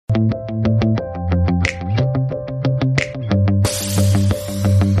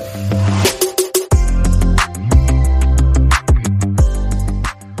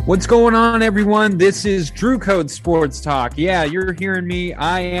What's going on, everyone? This is Drew Code Sports Talk. Yeah, you're hearing me.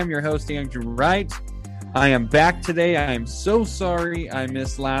 I am your host, Andrew Wright. I am back today. I am so sorry I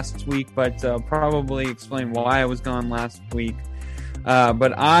missed last week, but probably explain why I was gone last week.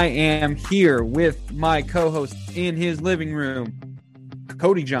 But I am here with my co-host in his living room,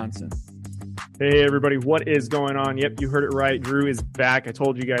 Cody Johnson. Hey, everybody. What is going on? Yep, you heard it right. Drew is back. I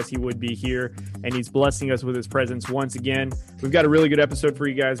told you guys he would be here, and he's blessing us with his presence once again. We've got a really good episode for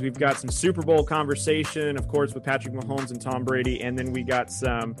you guys. We've got some Super Bowl conversation, of course, with Patrick Mahomes and Tom Brady, and then we got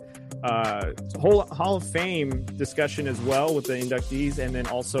some whole Hall of Fame discussion as well with the inductees, and then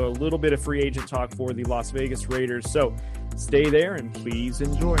also a little bit of free agent talk for the Las Vegas Raiders. So stay there, and please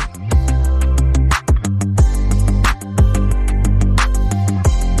enjoy.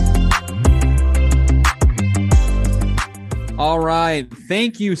 All right.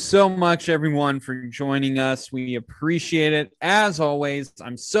 Thank you so much, everyone, for joining us. We appreciate it. As always,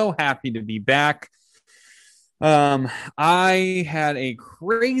 I'm so happy to be back. I had a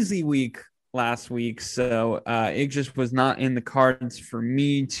crazy week last week, so it just was not in the cards for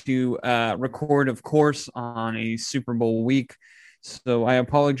me to record, of course, on a Super Bowl week. So I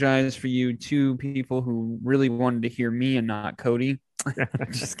apologize for you two people who really wanted to hear me and not Cody.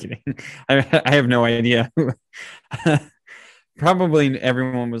 Just kidding. I have no idea. Probably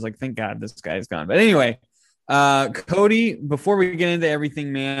everyone was like, thank God this guy's gone. But anyway, Cody, before we get into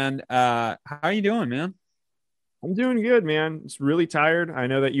everything, man, how are you doing, man? I'm doing good, man. It's really tired. I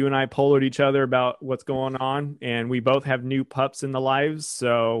know that you and I poloed each other about what's going on, and we both have new pups in the lives.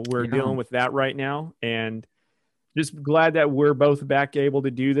 So we're dealing with that right now, and just glad that we're both back able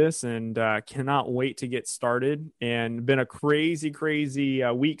to do this, and cannot wait to get started. And been a crazy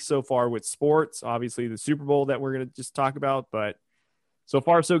week so far with sports. Obviously the Super Bowl that we're going to just talk about, but so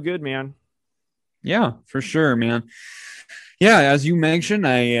far so good, man. Yeah, for sure, man. Yeah, as you mentioned,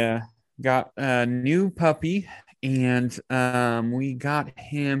 I got a new puppy, and we got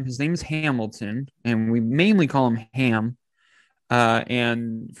him. His name's Hamilton, and we mainly call him Ham.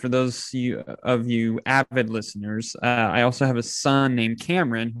 And for those of you avid listeners, I also have a son named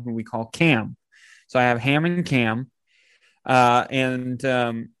Cameron, who we call Cam. So I have Ham and Cam. So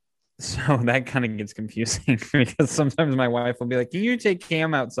that kind of gets confusing because sometimes my wife will be like, can you take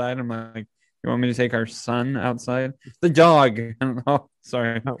Cam outside? I'm like, you want me to take our son outside? The dog. Oh,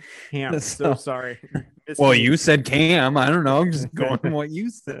 sorry. Oh, Cam. So sorry. Well, you said Cam. I don't know. I'm just going with what you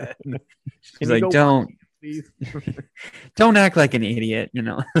said. She's like, don't act like an idiot, you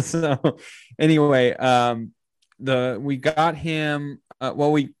know. So anyway, we got him.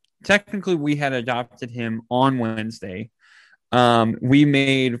 We had adopted him on Wednesday. We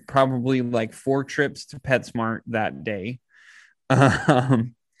made probably like 4 trips to PetSmart that day.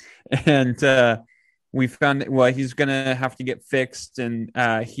 We found he's gonna have to get fixed, and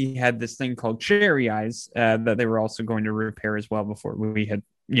he had this thing called cherry eyes that they were also going to repair as well before we had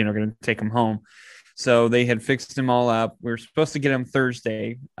going to take him home. So they had fixed him all up. We were supposed to get him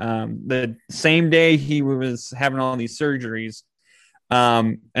Thursday, the same day he was having all these surgeries.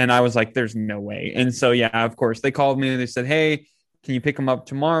 And I was like, there's no way. And so, yeah, of course, they called me and they said, hey, can you pick him up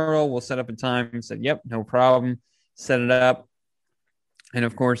tomorrow? We'll set up a time. I said, yep, no problem. Set it up. And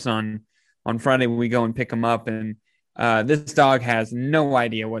of course, on Friday, we go and pick him up. And this dog has no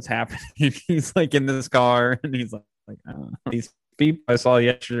idea what's happening. He's like in this car, and he's like I don't know. These people I saw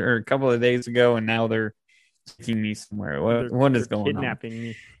yesterday or a couple of days ago, and now they're taking me somewhere. What is going on? Kidnapping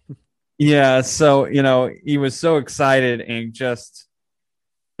me. Yeah. So, he was so excited, and just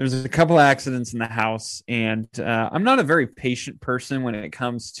there's a couple of accidents in the house, and I'm not a very patient person when it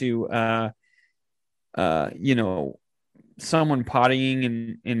comes to, someone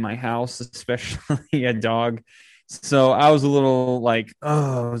pottying in my house, especially a dog. So I was a little like, it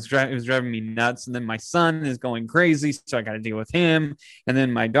was driving me nuts. And then my son is going crazy, so I got to deal with him. And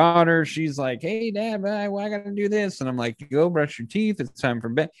then my daughter, she's like, hey, Dad, I got to do this. And I'm like, go brush your teeth. It's time for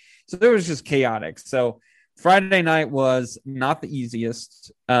bed. So it was just chaotic. So Friday night was not the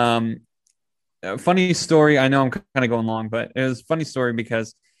easiest. Funny story. I know I'm kind of going long, but it was a funny story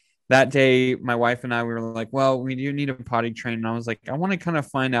because that day, my wife and I, we were like, well, we do need a potty train. And I was like, I want to kind of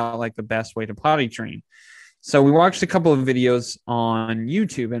find out like the best way to potty train. So we watched a couple of videos on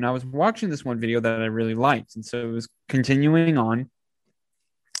YouTube, and I was watching this one video that I really liked. And so it was continuing on.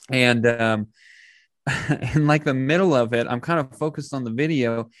 And in like the middle of it, I'm kind of focused on the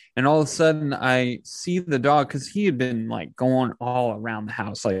video, and all of a sudden I see the dog, because he had been like going all around the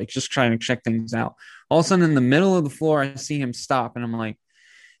house, like just trying to check things out. All of a sudden in the middle of the floor, I see him stop, and I'm like,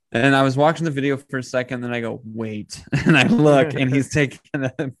 and I was watching the video for a second, then I go, wait. And I look, and he's taking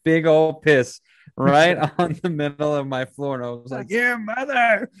a big old piss right on the middle of my floor. And I was like, yeah,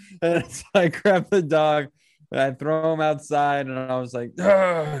 mother. And so I grabbed the dog and I throw him outside. And I was like,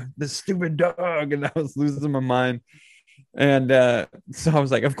 the stupid dog. And I was losing my mind. And so I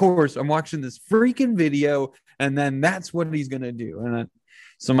was like, of course, I'm watching this freaking video. And then that's what he's going to do.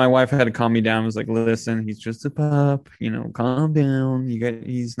 So my wife had to calm me down. I was like, listen, he's just a pup, calm down.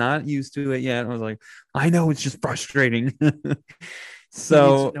 He's not used to it yet. I was like, I know it's just frustrating.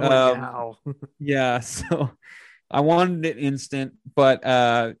 So yeah, so I wanted it instant, but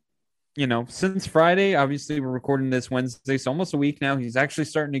since Friday, obviously we're recording this Wednesday, so almost a week now. He's actually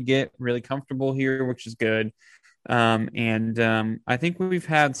starting to get really comfortable here, which is good. I think we've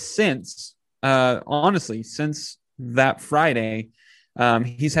had honestly, since that Friday,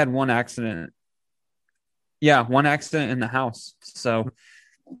 he's had one accident. Yeah, one accident in the house. So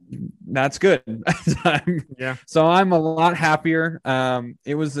that's good. Yeah. So I'm a lot happier.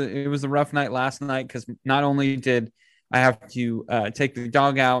 It was a rough night last night because not only did I have to take the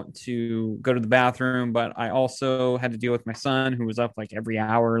dog out to go to the bathroom, but I also had to deal with my son who was up like every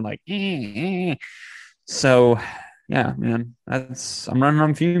hour, like. So yeah, man, I'm running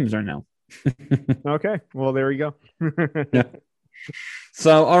on fumes right now. Okay. Well, there we go. Yeah.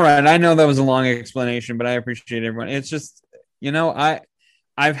 So, all right. I know that was a long explanation, but I appreciate everyone. It's just,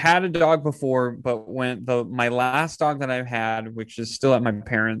 I've had a dog before, but when my last dog that I've had, which is still at my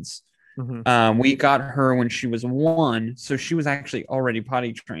parents', we got her when she was 1. So she was actually already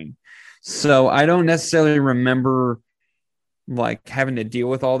potty trained. So I don't necessarily remember like having to deal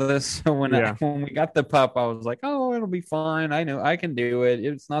with all this. So when we got the pup, I was like, oh, it'll be fine. I know I can do it.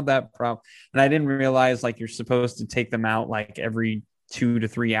 It's not that problem. And I didn't realize like you're supposed to take them out like every 2 to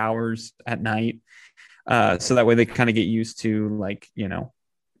 3 hours at night. So that way they kind of get used to like,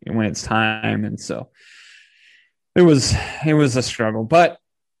 when it's time. And so it was a struggle, but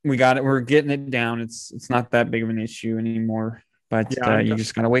we got it. We're getting it down. It's not that big of an issue anymore, but you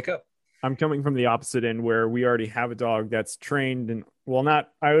just got to wake up. I'm coming from the opposite end where we already have a dog that's trained and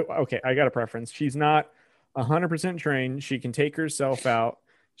I got a preference. She's not 100% trained. She can take herself out.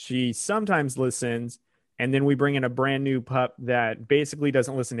 She sometimes listens. And then we bring in a brand new pup that basically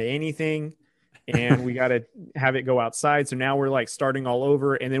doesn't listen to anything. And we got to have it go outside. So now we're like starting all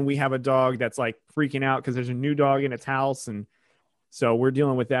over. And then we have a dog that's like freaking out because there's a new dog in its house. And so we're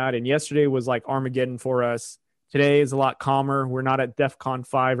dealing with that. And yesterday was like Armageddon for us. Today is a lot calmer. We're not at DEFCON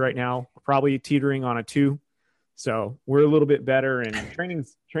 5 right now. We're probably teetering on a 2. So we're a little bit better and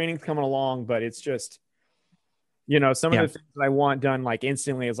training's coming along, but it's just, some of the things that I want done like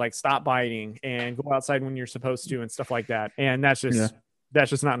instantly is like stop biting and go outside when you're supposed to and stuff like that. And that's just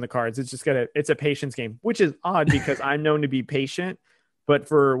not in the cards. It's just it's a patience game, which is odd because I'm known to be patient, but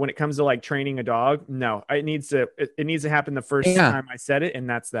for when it comes to like training a dog, no, it needs to happen the first time I said it. And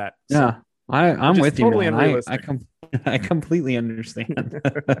that's that. Yeah. So, I'm with you. Totally I completely understand.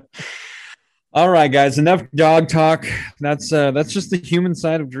 All right, guys, enough dog talk. That's just the human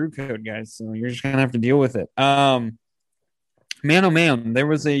side of Drew Code, guys. So you're just gonna have to deal with it. Man, oh man, there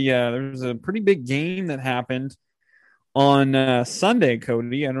was a pretty big game that happened on Sunday,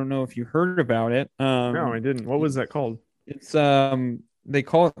 Cody. I don't know if you heard about it. No, I didn't. What was that called? It's they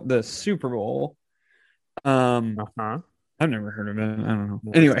call it the Super Bowl. I've never heard of it. I don't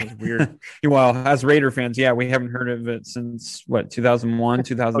know. Anyway, weird. Well, as Raider fans, we haven't heard of it since 2001,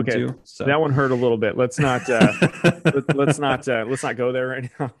 2002. Okay. So that one hurt a little bit. Let's not let's not go there right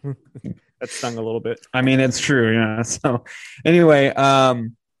now. That stung a little bit. I mean, it's true. Yeah. So anyway,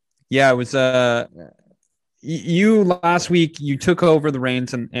 it was you last week. You took over the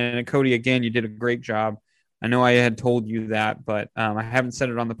reins, and Cody, again, you did a great job. I know I had told you that, but I haven't said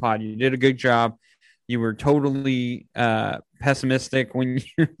it on the pod. You did a good job. You were totally pessimistic when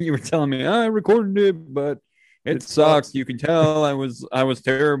you were telling me, I recorded it, but it sucked. You can tell I was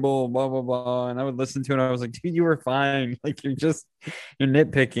terrible, blah, blah, blah. And I would listen to it. And I was like, dude, you were fine. Like, you're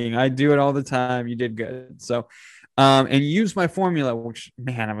nitpicking. I do it all the time. You did good. So, and you used my formula, which,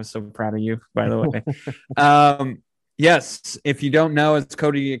 man, I was so proud of you, by the way. Yes, if you don't know, as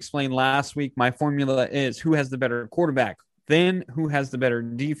Cody explained last week, my formula is who has the better quarterback, then who has the better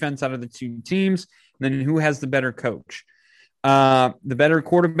defense out of the two teams, then who has the better coach. The better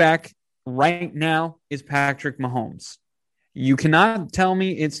quarterback right now is Patrick Mahomes. You cannot tell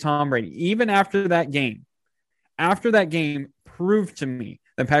me it's Tom Brady. Even after that game, proved to me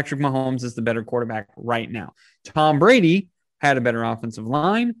that Patrick Mahomes is the better quarterback right now. Tom Brady had a better offensive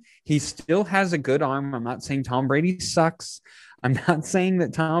line. He still has a good arm. I'm not saying Tom Brady sucks. I'm not saying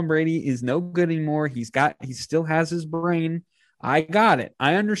that Tom Brady is no good anymore. He still has his brain. I got it.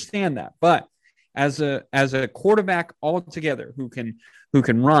 I understand that. But as a quarterback altogether who can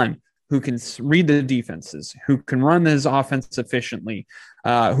run, who can read the defenses, who can run his offense efficiently,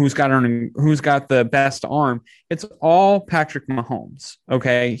 who's got the best arm. It's all Patrick Mahomes.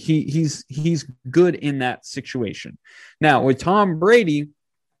 Okay, he's good in that situation. Now with Tom Brady,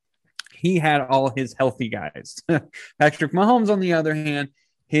 he had all his healthy guys. Patrick Mahomes, on the other hand,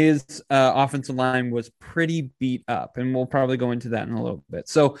 his offensive line was pretty beat up, and we'll probably go into that in a little bit.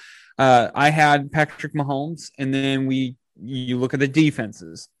 So I had Patrick Mahomes, and then you look at the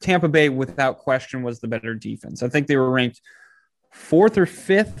defenses. Tampa Bay, without question, was the better defense. I think they were ranked 4th or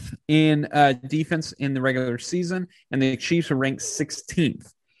 5th in defense in the regular season, and the Chiefs were ranked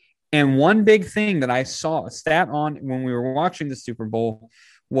 16th. And one big thing that I saw a stat on when we were watching the Super Bowl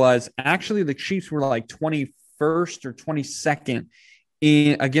was actually the Chiefs were like 21st or 22nd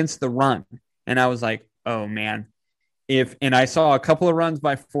against the run. And I was like, oh man, and I saw a couple of runs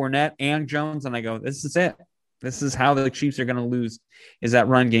by Fournette and Jones, and I go, this is it. This is how the Chiefs are going to lose, is that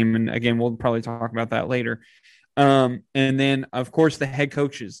run game. And again, we'll probably talk about that later. And then, of course, the head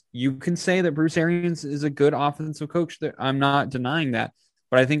coaches. You can say that Bruce Arians is a good offensive coach. I'm not denying that.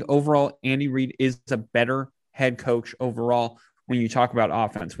 But I think overall, Andy Reid is a better head coach overall when you talk about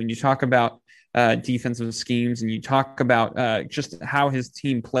offense, when you talk about defensive schemes, and you talk about just how his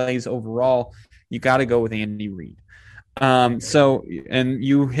team plays overall. You got to go with Andy Reid. So, and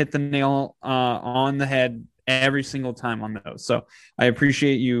you hit the nail on the head every single time on those. So I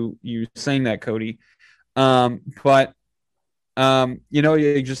appreciate you saying that, Cody. But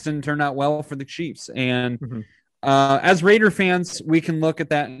it just didn't turn out well for the Chiefs. And as Raider fans, we can look at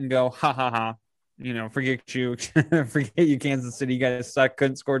that and go, ha ha ha. Forget you, Kansas City. You guys suck.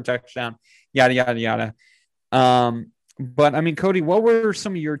 Couldn't score a touchdown. Yada yada yada. But I mean, Cody, what were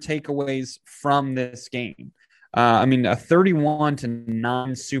some of your takeaways from this game? A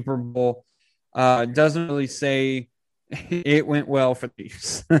 31-9 Super Bowl doesn't really say it went well for the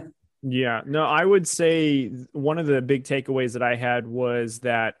Chiefs. Yeah, no, I would say one of the big takeaways that I had was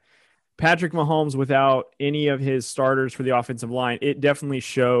that Patrick Mahomes, without any of his starters for the offensive line, it definitely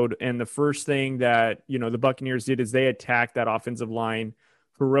showed. And the first thing that, the Buccaneers did is they attacked that offensive line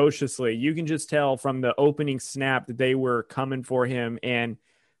ferociously. You can just tell from the opening snap that they were coming for him, and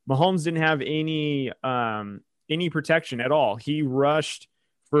Mahomes didn't have any protection at all. He rushed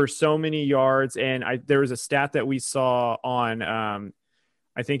for so many yards, and there was a stat that we saw on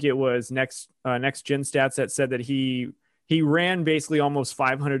I think it was next gen stats that said that he ran basically almost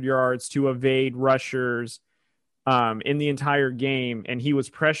 500 yards to evade rushers in the entire game, and he was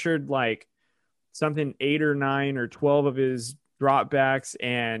pressured like something 8 or 9 or 12 of his dropbacks,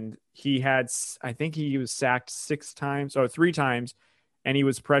 and I think he was sacked 3 times, and he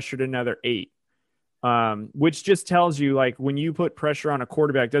was pressured another 8. Which just tells you, like, when you put pressure on a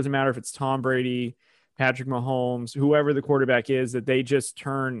quarterback, doesn't matter if it's Tom Brady, Patrick Mahomes, whoever the quarterback is, that they just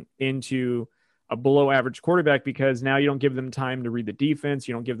turn into a below average quarterback, because now you don't give them time to read the defense.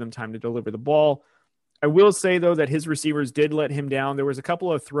 You don't give them time to deliver the ball. I will say, though, that his receivers did let him down. There was a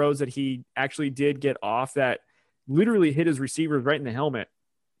couple of throws that he actually did get off that literally hit his receivers right in the helmet,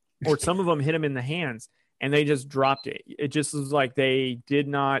 or some of them hit him in the hands, and they just dropped it. It just was like they did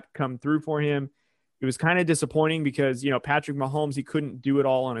not come through for him. It was kind of disappointing because, Patrick Mahomes, he couldn't do it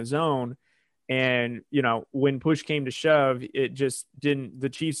all on his own. And, when push came to shove, the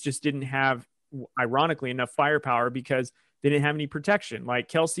Chiefs just didn't have, ironically enough, firepower, because they didn't have any protection. Like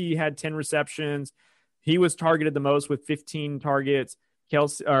Kelsey had 10 receptions. He was targeted the most with 15 targets.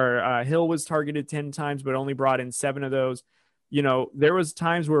 Hill was targeted 10 times, but only brought in 7 of those. There was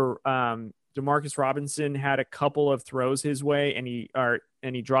times where Demarcus Robinson had a couple of throws his way, and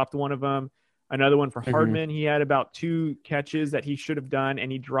he dropped one of them. Another one for Hardman. He had about 2 catches that he should have done,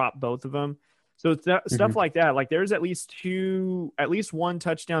 and he dropped both of them. So stuff like that. Like, there's at least 1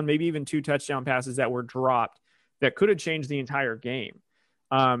 touchdown, maybe even 2 touchdown passes that were dropped that could have changed the entire game.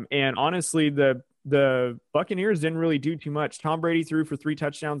 And honestly, the Buccaneers didn't really do too much. Tom Brady threw for 3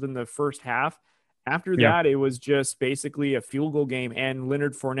 touchdowns in the first half. After that, it was just basically a field goal game, and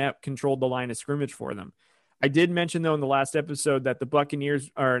Leonard Fournette controlled the line of scrimmage for them. I did mention, though, in the last episode that the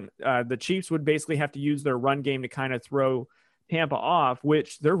the Chiefs would basically have to use their run game to kind of throw Tampa off,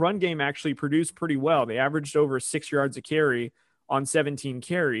 which their run game actually produced pretty well. They averaged over 6 yards a carry on 17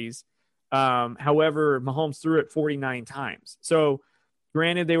 carries. However, Mahomes threw it 49 times. So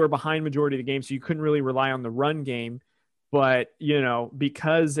granted, they were behind majority of the game, so you couldn't really rely on the run game. But,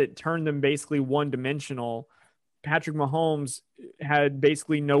 because it turned them basically one-dimensional, Patrick Mahomes had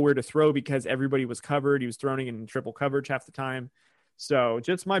basically nowhere to throw because everybody was covered. He was throwing in triple coverage half the time. So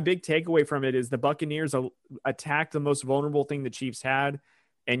just my big takeaway from it is the Buccaneers attacked the most vulnerable thing the Chiefs had.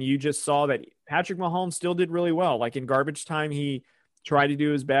 And you just saw that Patrick Mahomes still did really well. Like in garbage time, he tried to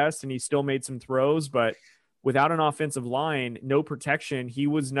do his best, and he still made some throws, but without an offensive line, no protection, he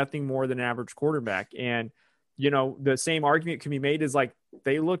was nothing more than an average quarterback. And, the same argument can be made is like,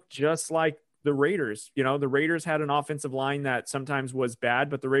 they look just like the Raiders. The Raiders had an offensive line that sometimes was bad,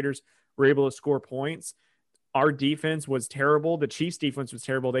 but the Raiders were able to score points. Our defense was terrible. The Chiefs defense was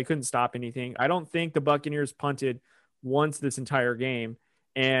terrible. They couldn't stop anything. I don't think the Buccaneers punted once this entire game.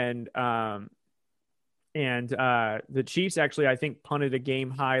 And the Chiefs actually, I think, punted a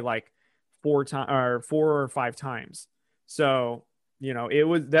game high like 4 or 5 times. So,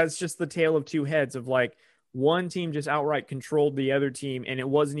 that's just the tale of two heads of like one team just outright controlled the other team, and it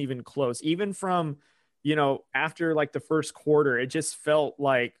wasn't even close. Even from, after like the first quarter, it just felt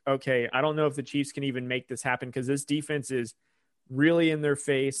like, okay, I don't know if the Chiefs can even make this happen because this defense is really in their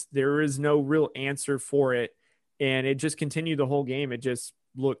face. There is no real answer for it. And it just continued the whole game. It just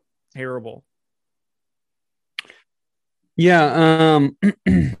looked terrible. Yeah,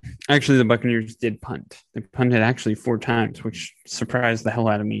 actually, the Buccaneers did punt. They punted actually 4 times, which surprised the hell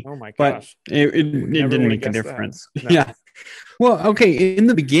out of me. Oh my gosh! But it didn't make a difference. No. Yeah. Well, okay. In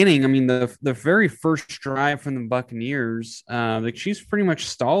the beginning, I mean, the very first drive from the Buccaneers, the Chiefs pretty much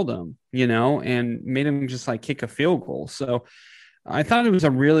stalled them, and made them just like kick a field goal. So I thought it was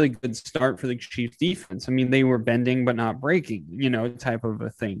a really good start for the Chiefs defense. I mean, they were bending but not breaking, type of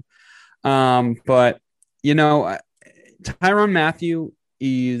a thing. But Tyrann Mathieu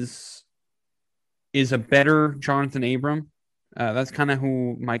is a better Jonathan Abram. That's kind of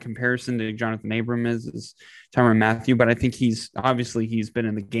who my comparison to Jonathan Abram is Tyrann Mathieu, but I think he's been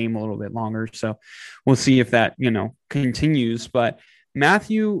in the game a little bit longer. So we'll see if that, continues. But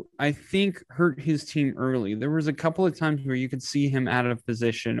Mathieu, I think, hurt his team early. There was a couple of times where you could see him out of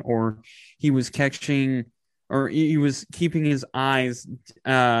position, or he was catching, or he was keeping his eyes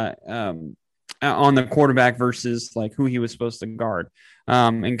on the quarterback versus like who he was supposed to guard.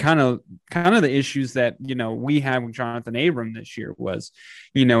 And kind of the issues that, we had with Jonathan Abram this year was,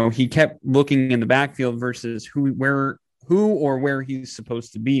 he kept looking in the backfield versus who or where he's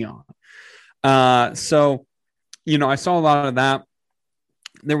supposed to be on. So, I saw a lot of that.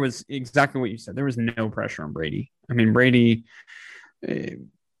 There was exactly what you said. There was no pressure on Brady. I mean, Brady,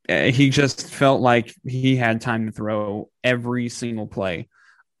 he just felt like he had time to throw every single play.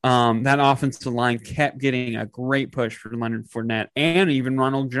 That offensive line kept getting a great push for Leonard Fournette and even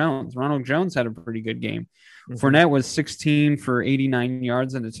Ronald Jones. Ronald Jones had a pretty good game. Mm-hmm. Fournette was 16 for 89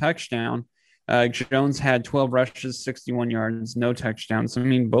 yards and a touchdown. Jones had 12 rushes, 61 yards, no touchdowns. I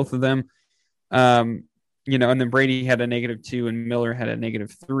mean, both of them, and then Brady had a -2 and Miller had a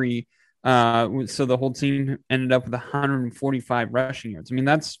 -3. So the whole team ended up with 145 rushing yards. I mean,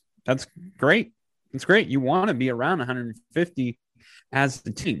 that's great. It's great. You want to be around 150 as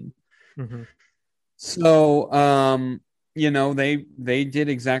the team. Mm-hmm. So, they did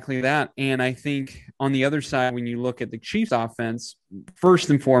exactly that. And I think on the other side, when you look at the Chiefs offense, first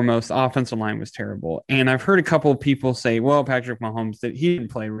and foremost, the offensive line was terrible. And I've heard a couple of people say, well, Patrick Mahomes, that he didn't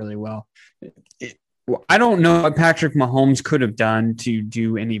play really well. I don't know what Patrick Mahomes could have done to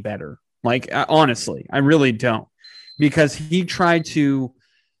do any better. Like, honestly, I really don't, because he tried to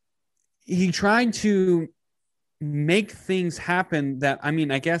make things happen that, I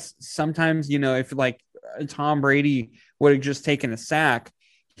mean, I guess sometimes, if like Tom Brady would have just taken a sack,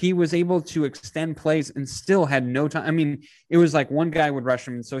 he was able to extend plays and still had no time. I mean, it was like one guy would rush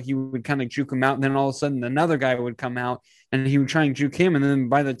him, and so he would kind of juke him out, and then all of a sudden another guy would come out and he would try and juke him. And then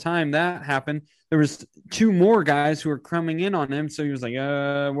by the time that happened, there was 2 more guys who were coming in on him. So he was like,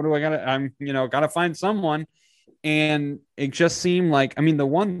 what do I gotta find someone. And it just seemed like, I mean, the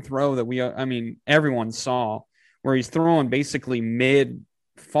one throw that everyone saw, where he's throwing basically mid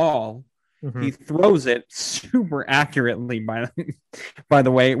fall. Mm-hmm. He throws it super accurately, by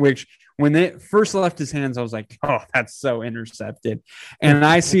the way, which when it first left his hands, I was like, oh, that's so intercepted. And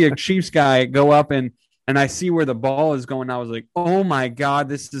I see a Chiefs guy go up and I see where the ball is going. I was like, oh my God,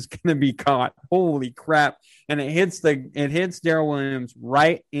 this is going to be caught. Holy crap. And it hits Darrell Williams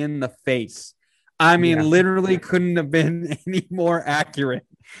right in the face. I mean, literally couldn't have been any more accurate.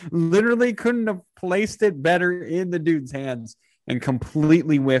 Literally couldn't have placed it better in the dude's hands, and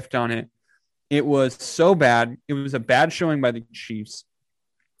completely whiffed on it. It was so bad. It was a bad showing by the Chiefs.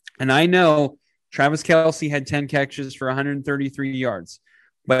 And I know Travis Kelce had 10 catches for 133 yards.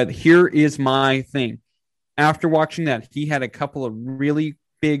 But here is my thing. After watching that, he had a couple of really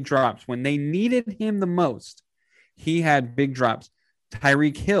big drops. When they needed him the most, he had big drops.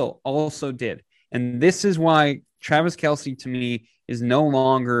 Tyreek Hill also did. And this is why Travis Kelce, to me, is no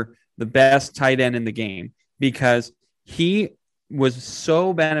longer the best tight end in the game, because he was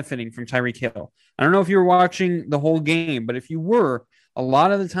so benefiting from Tyreek Hill. I don't know if you were watching the whole game, but if you were, a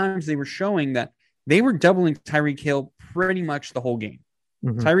lot of the times they were showing that they were doubling Tyreek Hill pretty much the whole game.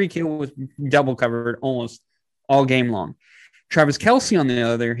 Mm-hmm. Tyreek Hill was double covered almost all game long. Travis Kelce, on the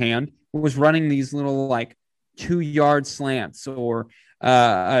other hand, was running these little like 2-yard slants or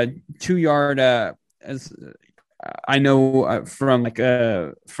a 2-yard, as I know from like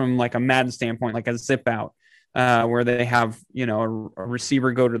a Madden standpoint, like a zip out, where they have, you know, a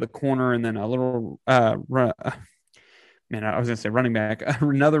receiver go to the corner and then a little I was gonna say running back,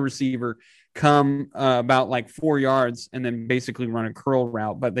 another receiver come about like 4 yards and then basically run a curl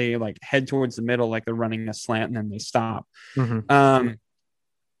route, but they like head towards the middle like they're running a slant and then they stop. Mm-hmm.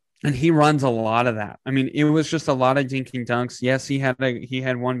 And he runs a lot of that. I mean, it was just a lot of dinking dunks. Yes, he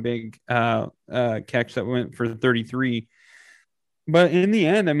had one big catch that went for 33, but in the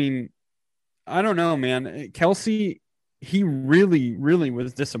end, I mean, I don't know, man. Kelce, he really, really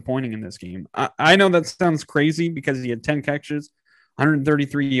was disappointing in this game. I know that sounds crazy because he had 10 catches,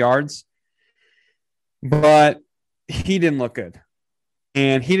 133 yards, but he didn't look good.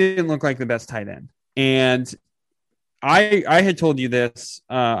 And he didn't look like the best tight end. And I had told you this,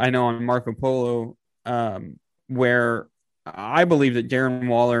 I know on Marco Polo, where I believe that Darren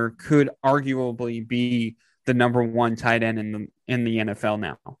Waller could arguably be the number 1 tight end in the NFL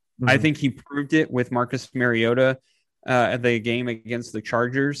now. Mm-hmm. I think he proved it with Marcus Mariota at the game against the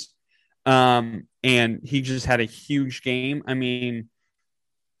Chargers, and he just had a huge game. I mean,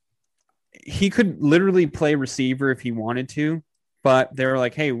 he could literally play receiver if he wanted to. But they're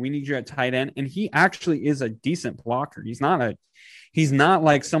like, hey, we need you at tight end. And he actually is a decent blocker. He's not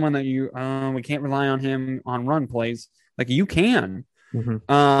like someone that we can't rely on him on run plays. Like you can.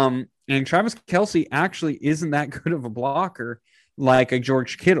 Mm-hmm. And Travis Kelce actually isn't that good of a blocker like a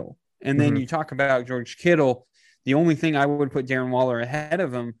George Kittle. And then you talk about George Kittle. The only thing I would put Darren Waller ahead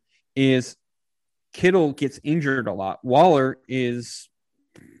of him is Kittle gets injured a lot. Waller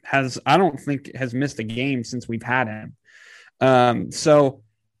I don't think has missed a game since we've had him. So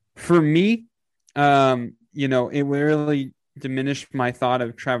for me, you know, it really diminished my thought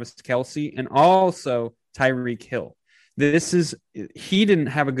of Travis Kelce and also Tyreek Hill. He didn't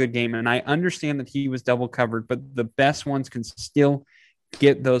have a good game, and I understand that he was double covered, but the best ones can still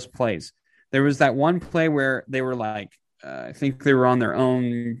get those plays. There was that one play where they were like, I think they were on their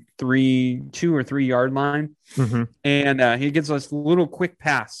own 2 or 3 yard line. Mm-hmm. And he gets this little quick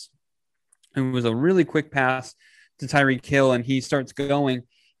pass. It was a really quick pass to Tyreek Hill, and he starts going,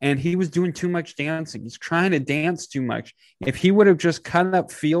 and he was doing too much dancing. He's trying to dance too much. If he would have just cut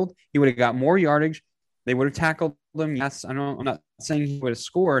up field, he would have got more yardage. They would have tackled him. Yes, I'm not saying he would have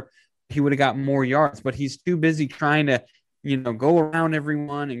scored. He would have got more yards, but he's too busy trying to, you know, go around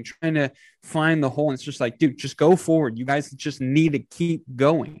everyone and trying to find the hole. And it's just like, dude, just go forward. You guys just need to keep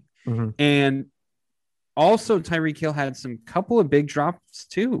going. Mm-hmm. And also Tyreek Hill had some couple of big drops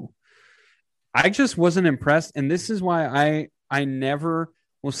too. I just wasn't impressed. And this is why I never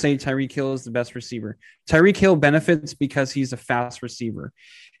will say Tyreek Hill is the best receiver. Tyreek Hill benefits because he's a fast receiver.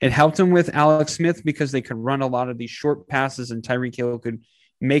 It helped him with Alex Smith because they could run a lot of these short passes and Tyreek Hill could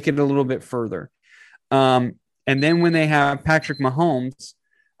make it a little bit further. And then when they have Patrick Mahomes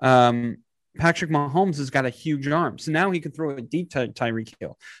has got a huge arm. So now he can throw it deep to Tyreek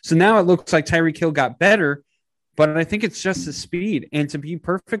Hill. So now it looks like Tyreek Hill got better, but I think it's just his speed. And to be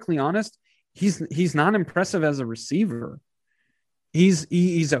perfectly honest, he's not impressive as a receiver.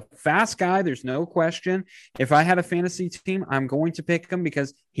 He's a fast guy. There's no question. If I had a fantasy team, I'm going to pick him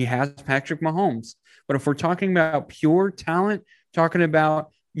because he has Patrick Mahomes. But if we're talking about pure talent, talking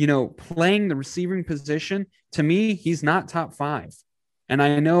about, you know, playing the receiving position, to me, he's not top 5. And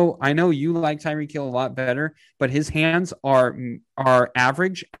I know you like Tyreek Hill a lot better, but his hands are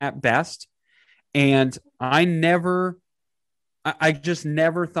average at best. And I just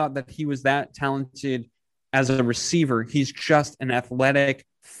never thought that he was that talented as a receiver. He's just an athletic,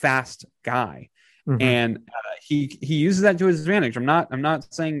 fast guy. Mm-hmm. And he uses that to his advantage. I'm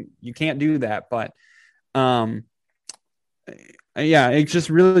not saying you can't do that, but yeah, it just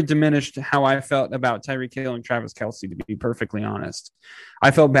really diminished how I felt about Tyreek Hill and Travis Kelce, to be perfectly honest.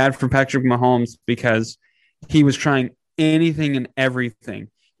 I felt bad for Patrick Mahomes because he was trying anything and everything.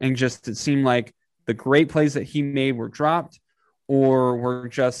 And just it seemed like the great plays that he made were dropped or were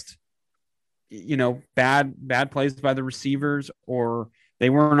just, you know, bad plays by the receivers, or they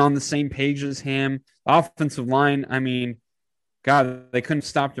weren't on the same page as him. Offensive line, I mean, God, they couldn't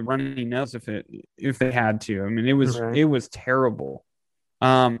stop the running nose if they had to. I mean, it was terrible.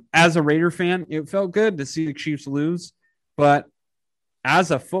 As a Raider fan, it felt good to see the Chiefs lose, but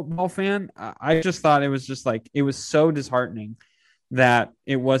as a football fan, I just thought it was just like, it was so disheartening that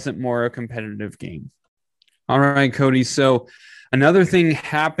it wasn't more a competitive game. All right, Cody. So another thing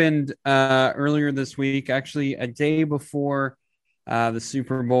happened earlier this week, actually a day before the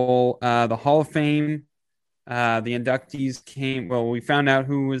Super Bowl. The Hall of Fame, the inductees came. Well, we found out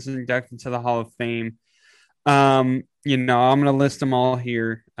who was inducted to the Hall of Fame. I'm going to list them all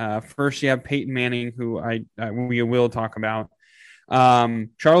here. First, you have Peyton Manning, who we will talk about.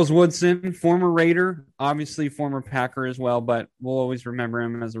 Charles Woodson, former Raider, obviously former Packer as well, but we'll always remember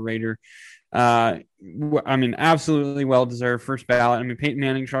him as a Raider. Absolutely well deserved first ballot. I mean, Peyton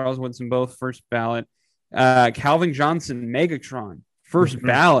Manning, Charles Woodson, both first ballot. Calvin Johnson, Megatron, first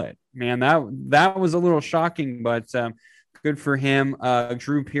ballot. Man, that was a little shocking, but good for him.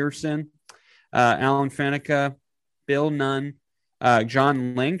 Drew Pearson, Alan Faneca, Bill Nunn,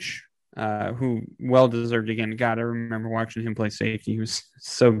 John Lynch, who well deserved again. God, I remember watching him play safety. He was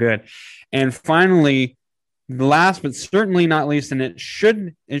so good. And finally, last but certainly not least, and it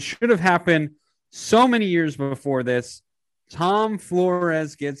should have happened so many years before this, Tom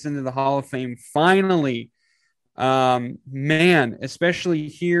Flores gets into the Hall of Fame finally. Man, especially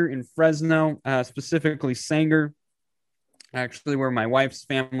here in Fresno, specifically Sanger, actually where my wife's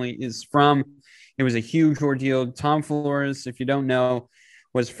family is from. It was a huge ordeal. Tom Flores, if you don't know,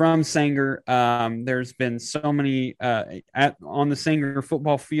 was from Sanger. There's been so many on the Sanger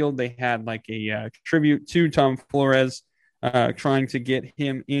football field. They had like a tribute to Tom Flores, trying to get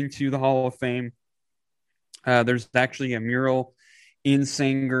him into the Hall of Fame. There's actually a mural in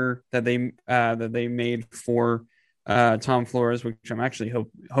Sanger that they made for Tom Flores, which I'm actually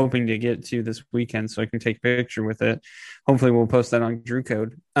hoping to get to this weekend so I can take a picture with it. Hopefully, we'll post that on Drew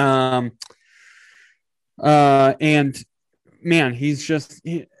Code. And man, he's just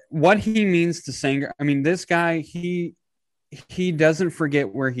what he means to Sanger. I mean, this guy, he doesn't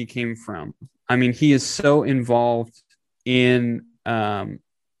forget where he came from. I mean, he is so involved in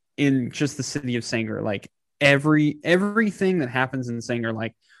just the city of Sanger. Like everything that happens in Sanger,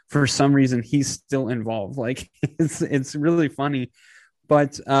 like for some reason he's still involved. Like it's really funny,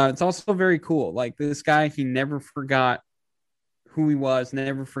 but it's also very cool. Like this guy, he never forgot who he was,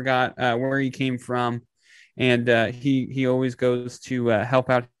 never forgot where he came from. And he always goes to help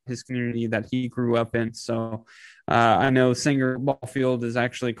out his community that he grew up in. So I know Sanger Ball Field is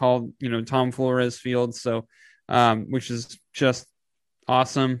actually called, Tom Flores Field. So which is just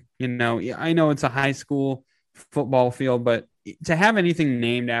awesome. I know it's a high school football field, but to have anything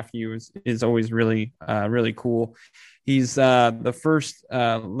named after you is always really, really cool. He's the first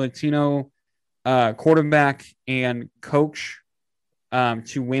Latino quarterback and coach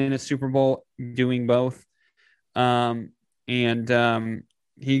to win a Super Bowl doing both. He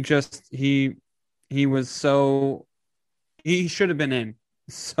should have been in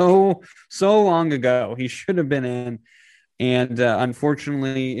so long ago. He should have been in. And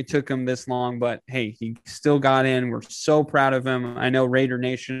unfortunately, it took him this long. But hey, he still got in. We're so proud of him. I know Raider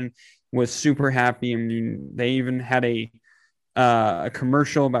Nation was super happy. I mean, they even had a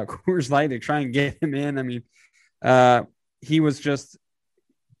commercial about Coors Light to try and get him in. I mean, he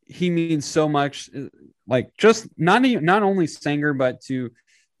means so much. Like just not only Sanger, but to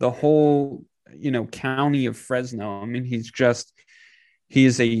the whole county of Fresno. I mean, he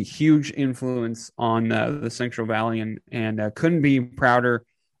is a huge influence on the Central Valley, and couldn't be prouder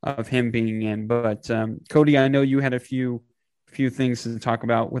of him being in. But Cody, I know you had a few things to talk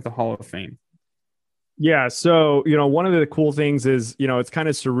about with the Hall of Fame. Yeah. So, one of the cool things is, it's kind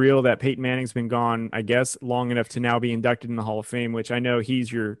of surreal that Peyton Manning's been gone, I guess, long enough to now be inducted in the Hall of Fame, which I know he's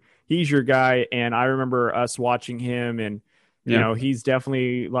your guy. And I remember us watching him, and, he's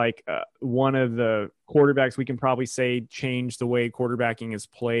definitely like one of the quarterbacks we can probably say changed the way quarterbacking is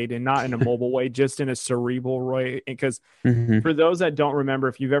played, and not in a mobile way, just in a cerebral way. Because for those that don't remember,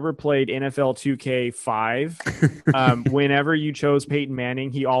 if you've ever played NFL 2K5, whenever you chose Peyton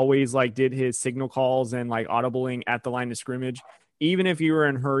Manning, he always like did his signal calls and like audibling at the line of scrimmage, even if you were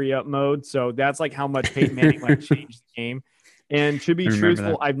in hurry up mode. So that's like how much Peyton Manning like changed the game. And to be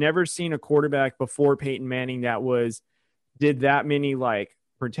truthful, I've never seen a quarterback before Peyton Manning that did that many like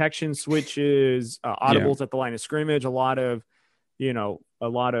protection switches, audibles at the line of scrimmage, a lot of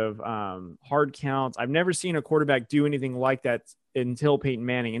hard counts. I've never seen a quarterback do anything like that until Peyton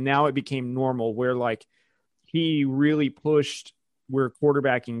Manning. And now it became normal where like he really pushed where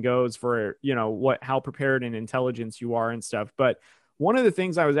quarterbacking goes for, how prepared and intelligence you are and stuff. But one of the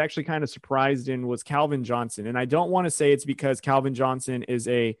things I was actually kind of surprised in was Calvin Johnson. And I don't want to say it's because Calvin Johnson is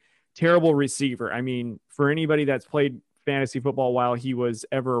a terrible receiver. I mean, for anybody that's played fantasy football while he was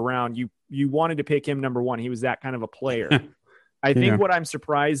ever around, you wanted to pick him number one. He was that kind of a player. I think what I'm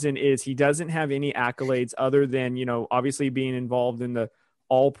surprised in is he doesn't have any accolades other than, obviously being involved in the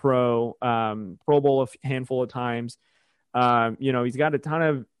All Pro, Pro Bowl a handful of times. He's got a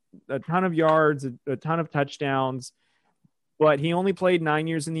ton of yards, a ton of touchdowns, but he only played 9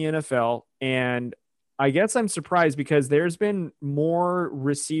 years in the NFL. And I guess I'm surprised because there's been more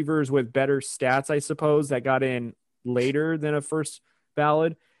receivers with better stats, I suppose, that got in later than a first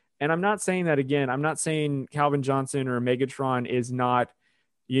ballot. And I'm not saying that again. I'm not saying Calvin Johnson or Megatron is not,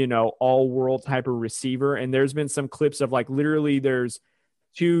 all world type of receiver. And there's been some clips of like literally there's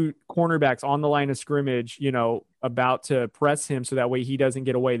two cornerbacks on the line of scrimmage, about to press him so that way he doesn't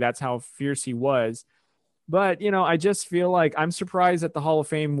get away. That's how fierce he was. But, I just feel like I'm surprised that the Hall of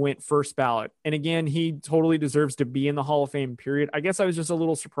Fame went first ballot. And again, he totally deserves to be in the Hall of Fame, period. I guess I was just a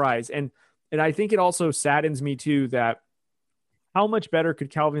little surprised. And I think it also saddens me too that how much better could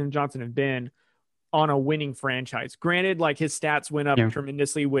Calvin Johnson have been on a winning franchise? Granted, like his stats went up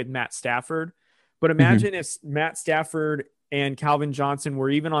tremendously with Matt Stafford, but imagine if Matt Stafford and Calvin Johnson were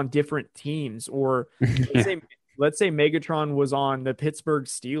even on different teams, or let's say Megatron was on the Pittsburgh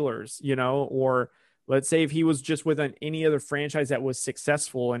Steelers, or let's say if he was just with any other franchise that was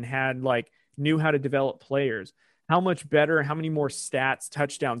successful and had knew how to develop players, how much better, how many more stats,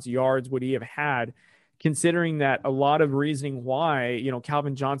 touchdowns, yards would he have had? Considering that a lot of reasoning why,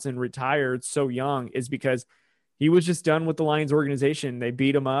 Calvin Johnson retired so young is because he was just done with the Lions organization. They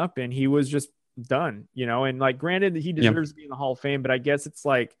beat him up and he was just done, and granted he deserves to be in the Hall of Fame, but I guess it's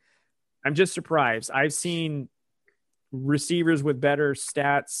I'm just surprised. I've seen receivers with better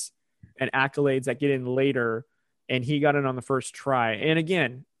stats and accolades that get in later, and he got it on the first try. And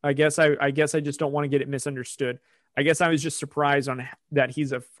again, I guess I just don't want to get it misunderstood. I guess I was just surprised on that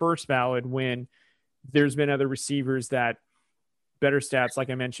he's a first ballot when there's been other receivers that better stats,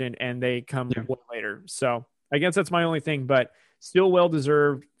 like I mentioned, and they come way later. So I guess that's my only thing, but still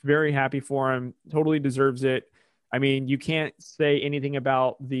well-deserved. Very happy for him. Totally deserves it. I mean, you can't say anything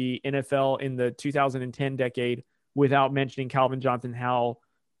about the NFL in the 2010 decade without mentioning Calvin Johnson, how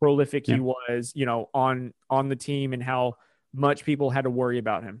prolific he was, on the team and how much people had to worry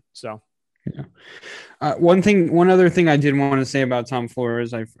about him. So. One other thing I did want to say about Tom Flores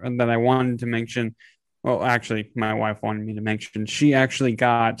that I wanted to mention. Well, actually, my wife wanted me to mention. She actually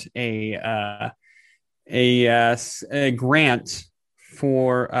got a grant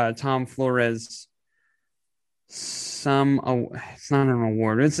for Tom Flores. It's not an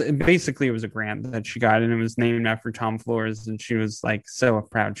award. It was a grant that she got, and it was named after Tom Flores. And she was so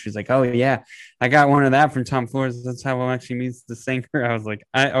proud. She's like, "Oh yeah, I got one of that from Tom Flores. That's how much he means the singer." I was like,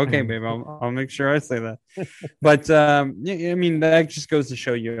 "Okay, babe, I'll make sure I say that." But I mean, that just goes to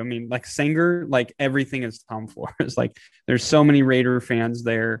show you. I mean, Sanger, everything is Tom Flores. There's so many Raider fans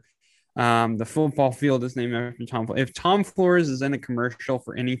there. The football field is named after Tom Flores. If Tom Flores is in a commercial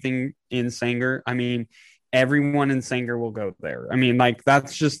for anything in Sanger, I mean, everyone in Sanger will go there. I mean,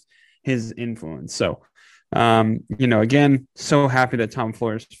 that's just his influence. So, again, so happy that Tom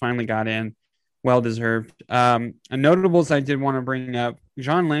Flores finally got in. Well deserved. Notables I did want to bring up.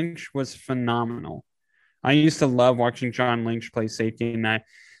 John Lynch was phenomenal. I used to love watching John Lynch play safety, and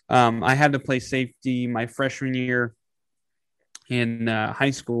I had to play safety my freshman year in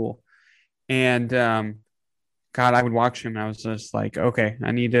high school, and God, I would watch him. And I was just like, okay,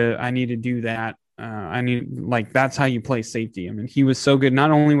 I need to do that. That's how you play safety. I mean, he was so good. Not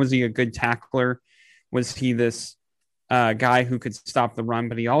only was he a good tackler, was he this guy who could stop the run,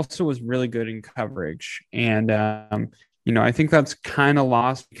 but he also was really good in coverage. And, I think that's kind of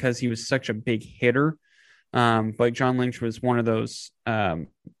lost because he was such a big hitter. But John Lynch was one of those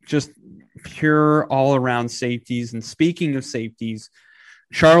just pure all around safeties. And speaking of safeties,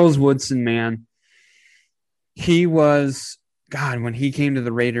 Charles Woodson, man, he was, God, when he came to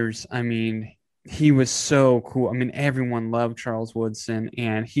the Raiders, I mean, he was so cool. I mean, everyone loved Charles Woodson,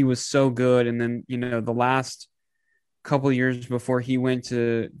 and he was so good. And then, the last couple of years before he went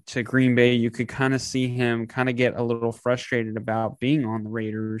to Green Bay, you could kind of see him kind of get a little frustrated about being on the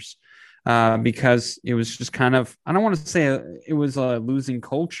Raiders because it was just kind of, I don't want to say it was a losing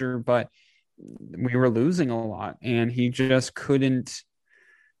culture, but we were losing a lot, and he just couldn't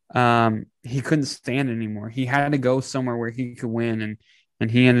stand anymore. He had to go somewhere where he could win, and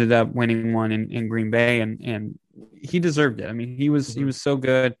he ended up winning one in Green Bay, and he deserved it. I mean, he was so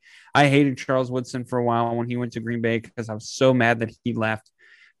good. I hated Charles Woodson for a while when he went to Green Bay because I was so mad that he left,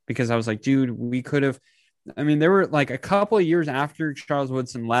 because I was like, dude, we could have. I mean, there were a couple of years after Charles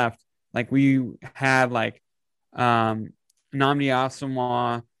Woodson left, we had Nnamdi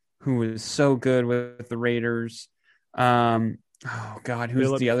Asomugha, who was so good with the Raiders. Oh God,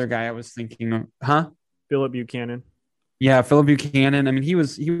 who's the other guy I was thinking of? Huh? Phillip Buchanan. Yeah, Phillip Buchanan. I mean, he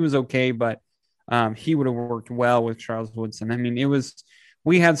was okay, but he would have worked well with Charles Woodson. I mean, it was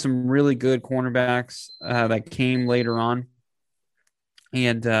we had some really good cornerbacks that came later on.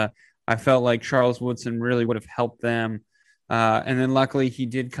 And I felt like Charles Woodson really would have helped them. And then luckily he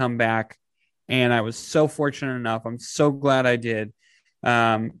did come back, and I was so fortunate enough. I'm so glad I did.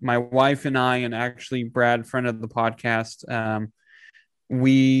 My wife and I, and actually Brad, friend of the podcast,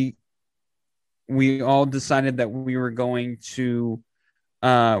 we all decided that we were going to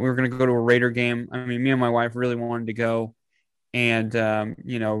go to a Raider game. I mean, me and my wife really wanted to go. And,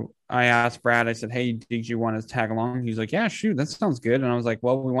 I asked Brad, I said, hey, did you want to tag along? He's like, yeah, shoot, that sounds good. And I was like,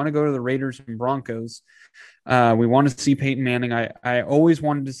 well, we want to go to the Raiders and Broncos. We want to see Peyton Manning. I always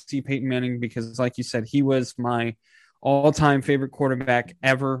wanted to see Peyton Manning because, like you said, he was my all-time favorite quarterback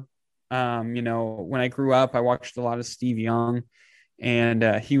ever. When I grew up, I watched a lot of Steve Young,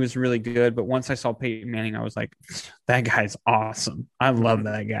 and he was really good. But once I saw Peyton Manning, I was like, that guy's awesome. I love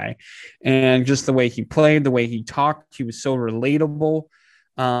that guy. And just the way he played, the way he talked, he was so relatable.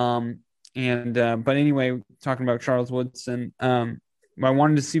 But anyway, talking about Charles Woodson, I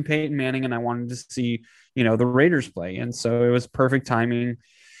wanted to see Peyton Manning, and I wanted to see, the Raiders play. And so it was perfect timing.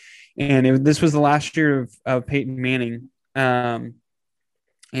 And this was the last year of Peyton Manning. And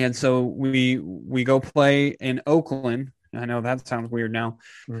so we go play in Oakland. I know that sounds weird now.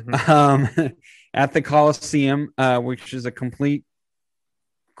 At the Coliseum, which is a complete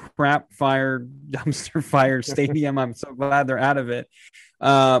crap fire, dumpster fire stadium. I'm so glad they're out of it.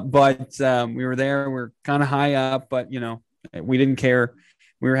 But we were there. We're kind of high up, but we didn't care.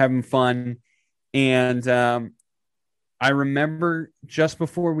 We were having fun. And I remember just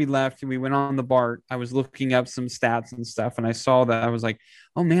before we left, we went on the BART. I was looking up some stats and stuff, and I saw that. I was like,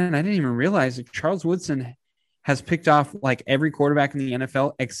 oh man, I didn't even realize that Charles Woodson has picked off like every quarterback in the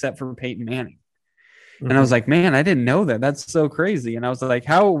NFL except for Peyton Manning. And I was like, man, I didn't know that. That's so crazy. And I was like,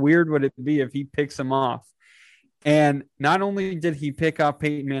 how weird would it be if he picks him off? And not only did he pick off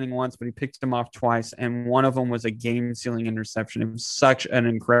Peyton Manning once, but he picked him off twice. And one of them was a game-sealing interception. It was such an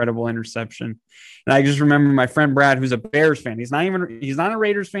incredible interception. And I just remember my friend Brad, who's a Bears fan. He's not a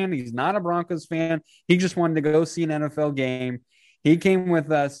Raiders fan. He's not a Broncos fan. He just wanted to go see an NFL game. He came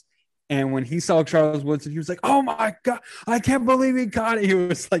with us. And when he saw Charles Woodson, he was like, oh my God, I can't believe he caught it. He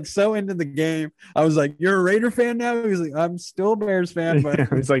was like so into the game. I was like, you're a Raider fan now? He was like, I'm still a Bears fan. But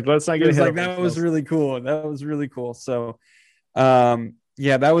he's like, let's not get ahead of ourselves. That was really cool. That was really cool. So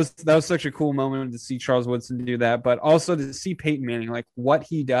that was such a cool moment to see Charles Woodson do that, but also to see Peyton Manning, like what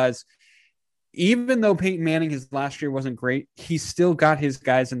he does. Even though Peyton Manning his last year wasn't great, he still got his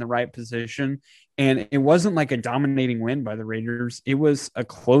guys in the right position. And it wasn't like a dominating win by the Raiders. It was a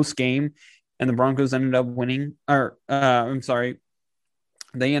close game, and the Broncos ended up winning. They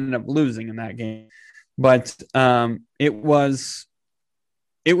ended up losing in that game. But it was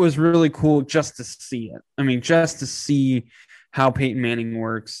really cool just to see it. I mean, just to see how Peyton Manning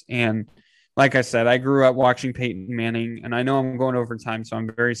works. And like I said, I grew up watching Peyton Manning, and I know I'm going over time, so I'm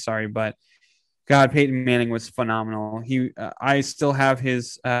very sorry, but God, Peyton Manning was phenomenal. I still have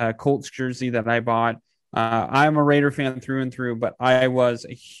his Colts jersey that I bought. I'm a Raider fan through and through, but I was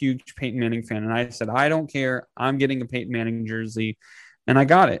a huge Peyton Manning fan. And I said, I don't care. I'm getting a Peyton Manning jersey. And I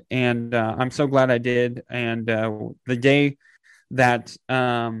got it. And I'm so glad I did. And the day that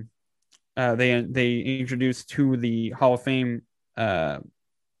they introduced to the Hall of Fame inductees,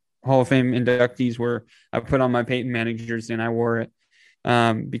 where I put on my Peyton Manning jersey and I wore it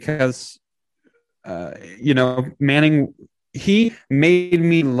because Manning, he made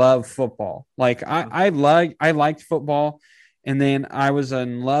me love football. Like I liked football, and then I was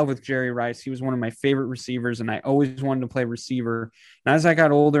in love with Jerry Rice. He was one of my favorite receivers, and I always wanted to play receiver. And as I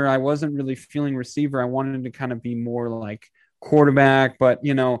got older, I wasn't really feeling receiver. I wanted to kind of be more like quarterback, but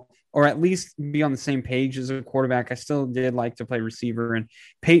or at least be on the same page as a quarterback. I still did like to play receiver, and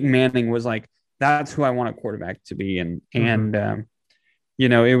Peyton Manning was like, that's who I want a quarterback to be. And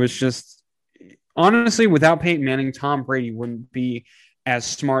it was just, honestly, without Peyton Manning, Tom Brady wouldn't be as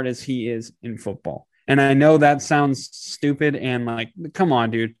smart as he is in football. And I know that sounds stupid and like, come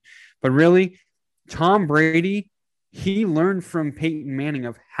on, dude. But really, Tom Brady, he learned from Peyton Manning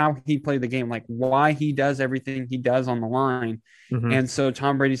of how he played the game, like why he does everything he does on the line. And so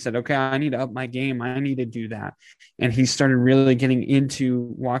Tom Brady said, okay, I need to up my game. I need to do that. And he started really getting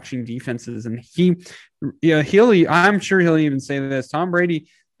into watching defenses. And I'm sure he'll even say this. Tom Brady,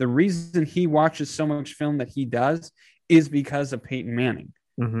 the reason he watches so much film that he does is because of Peyton Manning.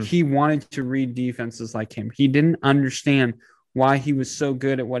 He wanted to read defenses like him. He didn't understand why he was so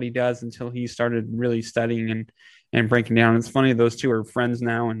good at what he does until he started really studying and breaking down. It's funny, those two are friends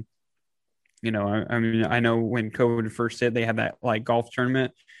now. And, I know when COVID first hit, they had that like golf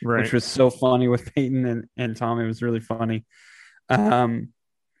tournament, which was so funny with Peyton and Tom. It was really funny. Um,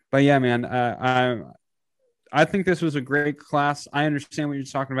 but yeah, man, I think this was a great class. I understand what you're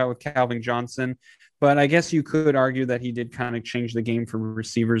talking about with Calvin Johnson, but I guess you could argue that he did kind of change the game for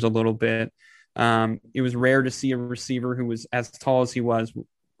receivers a little bit. It was rare to see a receiver who was as tall as he was,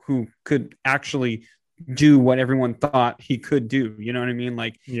 who could actually do what everyone thought he could do. You know what I mean?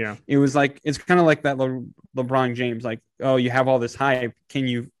 Yeah. It was like it's kind of like that LeBron James. Like, oh, you have all this hype. Can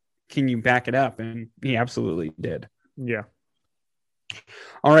you back it up? And he absolutely did. Yeah.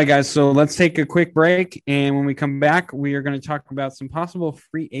 All right, guys. So let's take a quick break. And when we come back, we are going to talk about some possible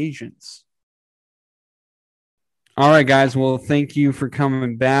free agents. All right, guys. Well, thank you for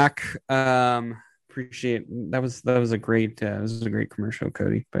coming back. Appreciate that was a great commercial,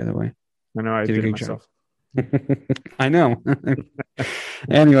 Cody, by the way. I know I did it myself. I know.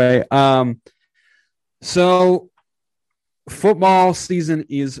 Anyway, so football season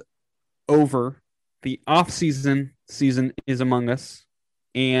is over. The off-season is among us.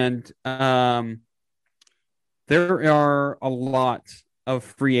 And there are a lot of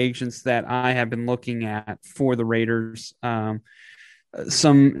free agents that I have been looking at for the Raiders.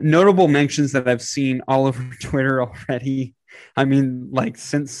 Some notable mentions that I've seen all over Twitter already. I mean, like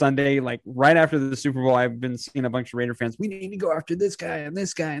since Sunday, like right after the Super Bowl, I've been seeing a bunch of Raider fans. We need to go after this guy and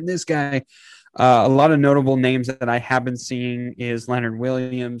this guy and this guy. A lot of notable names that I have been seeing is Leonard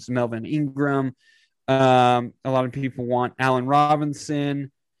Williams, Melvin Ingram. A lot of people want Allen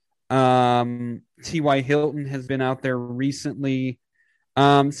Robinson. T.Y. Hilton has been out there recently.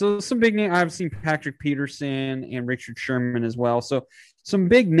 So some big names. I've seen Patrick Peterson and Richard Sherman as well. So some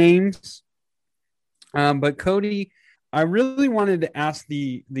big names. But Cody, I really wanted to ask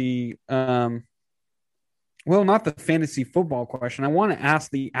well, not the fantasy football question. I want to ask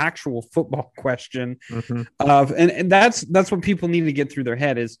the actual football question and that's what people need to get through their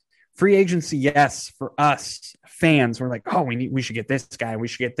head is free agency. Yes. For us fans, we're like, oh, we should get this guy. We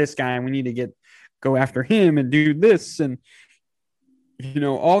should get this guy. And we need to go after him and do this. And,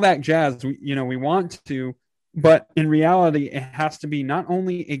 all that jazz, we want to, but in reality, it has to be not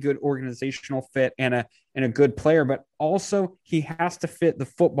only a good organizational fit and a good player, but also he has to fit the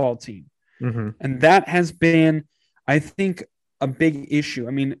football team. Mm-hmm. And that has been, I think, a big issue.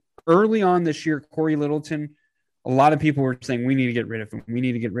 I mean, early on this year, Corey Littleton, a lot of people were saying, we need to get rid of him. We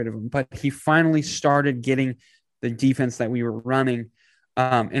need to get rid of him. But he finally started getting the defense that we were running.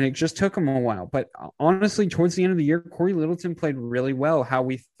 And it just took him a while. But honestly, towards the end of the year, Corey Littleton played really well, how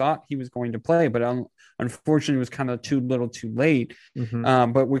we thought he was going to play. But unfortunately, it was kind of too little too late,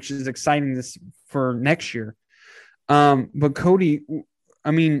 but which is exciting for next year. But Cody,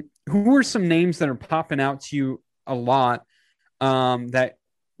 I mean, who are some names that are popping out to you a lot that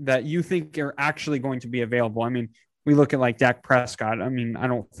you think are actually going to be available? I mean, we look at like Dak Prescott. I mean, I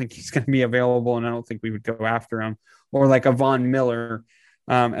don't think he's going to be available, and I don't think we would go after him. Or like a Von Miller.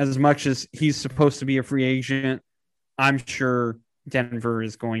 As much as he's supposed to be a free agent, I'm sure Denver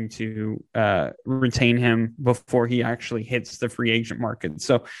is going to retain him before he actually hits the free agent market.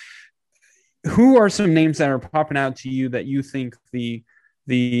 So who are some names that are popping out to you that you think the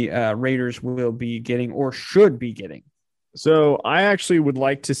Raiders will be getting or should be getting? So I actually would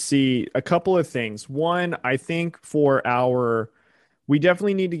like to see a couple of things. One, I think we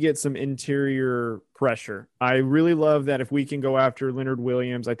definitely need to get some interior pressure. I really love that if we can go after Leonard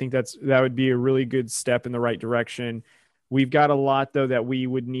Williams, I think that would be a really good step in the right direction. We've got a lot, though, that we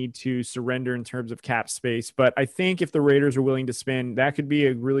would need to surrender in terms of cap space. But I think if the Raiders are willing to spend, that could be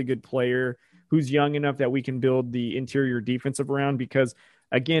a really good player who's young enough that we can build the interior defensive around because,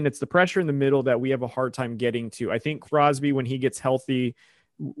 again, it's the pressure in the middle that we have a hard time getting to. I think Crosby, when he gets healthy,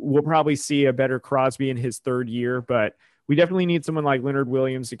 we'll probably see a better Crosby in his third year, but we definitely need someone like Leonard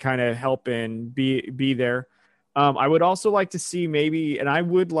Williams to kind of help and be there. I would also like to see I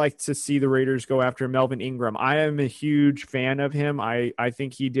would like to see the Raiders go after Melvin Ingram. I am a huge fan of him. I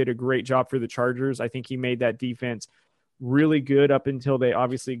think he did a great job for the Chargers. I think he made that defense really good up until they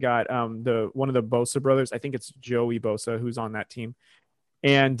obviously got one of the Bosa brothers. I think it's Joey Bosa who's on that team.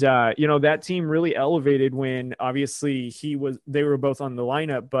 And, that team really elevated when obviously they were both on the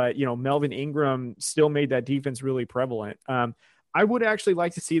lineup, but, Melvin Ingram still made that defense really prevalent. I would actually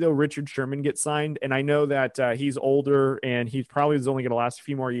like to see, though, Richard Sherman get signed. And I know that he's older and he's probably only going to last a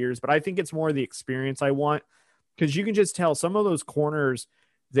few more years, but I think it's more the experience I want because you can just tell some of those corners,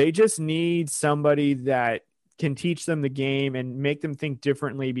 they just need somebody that can teach them the game and make them think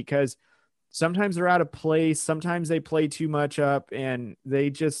differently because sometimes they're out of place. Sometimes they play too much up and they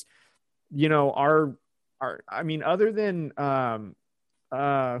just, other than,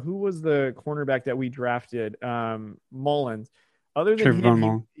 who was the cornerback that we drafted? Mullins. Other than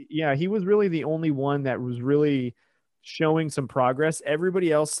him, he was really the only one that was really showing some progress.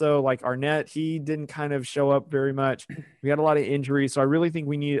 Everybody else, though, like Arnett, he didn't kind of show up very much. We had a lot of injuries. So I really think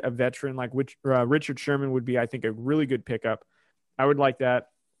we need a veteran like Richard Sherman would be, I think, a really good pickup. I would like that.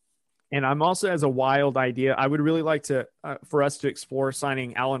 And I'm also, as a wild idea, I would really like to, for us to explore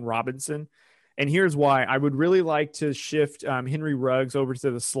signing Allen Robinson. And here's why. I would really like to shift Henry Ruggs over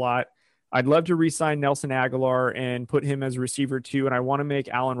to the slot. I'd love to re-sign Nelson Aguilar and put him as receiver 2. And I want to make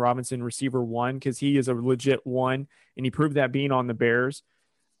Allen Robinson receiver 1 because he is a legit 1. And he proved that being on the Bears.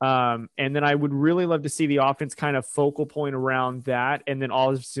 And then I would really love to see the offense kind of focal point around that. And then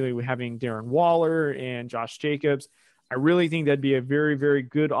obviously having Darren Waller and Josh Jacobs. I really think that'd be a very, very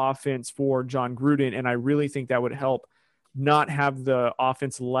good offense for John Gruden. And I really think that would help not have the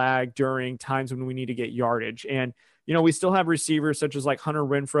offense lag during times when we need to get yardage. And, you know, we still have receivers such as like Hunter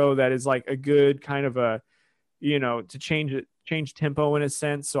Renfrow that is like a good kind of a, you know, to change tempo in a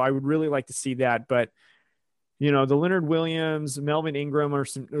sense. So I would really like to see that. But, you know, the Leonard Williams, Melvin Ingram are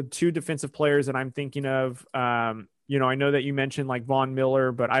some 2 defensive players that I'm thinking of. You know, I know that you mentioned like Von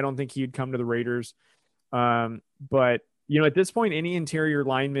Miller, but I don't think he'd come to the Raiders. But, you know, at this point, any interior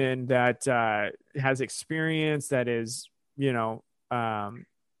lineman that has experience, that is, you know,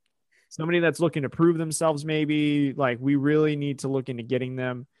 somebody that's looking to prove themselves, maybe, like, we really need to look into getting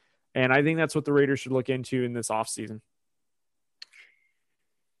them. And I think that's what the Raiders should look into in this offseason.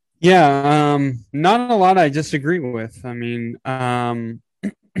 Yeah, not a lot I disagree with. I mean, I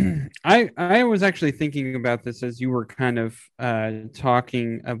was actually thinking about this as you were kind of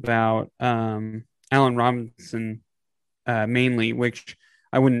talking about Allen Robinson mainly, which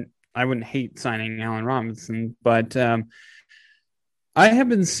I wouldn't hate signing Allen Robinson, but I have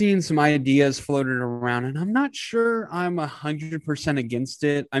been seeing some ideas floated around, and I'm not sure I'm 100% against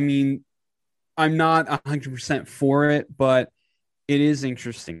it. I mean, I'm not 100% for it, but it is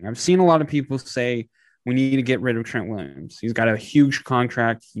interesting. I've seen a lot of people say we need to get rid of Trent Williams. He's got a huge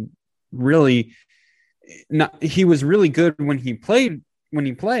contract. He was really good when he played,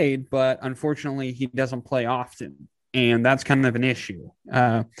 but unfortunately he doesn't play often. And that's kind of an issue.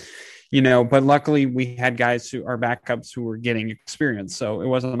 You know, but luckily we had guys who are backups who were getting experience. So it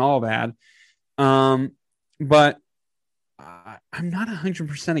wasn't all bad. But I'm not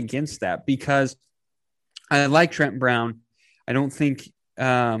 100% against that because I like Trent Brown. I don't think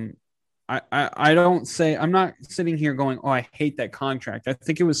I don't say I'm not sitting here going, oh, I hate that contract. I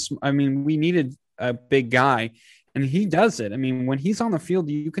think it was, I mean, we needed a big guy and he does it. I mean, when he's on the field,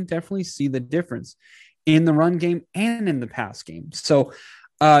 you can definitely see the difference in the run game and in the pass game. So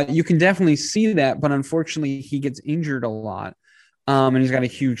you can definitely see that, but unfortunately he gets injured a lot. And he's got a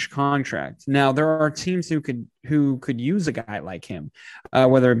huge contract. Now there are teams who could use a guy like him,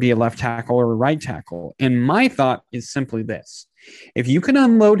 whether it be a left tackle or a right tackle. And my thought is simply this: if you can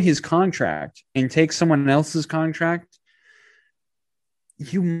unload his contract and take someone else's contract,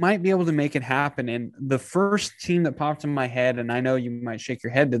 you might be able to make it happen. And the first team that popped in my head, and I know you might shake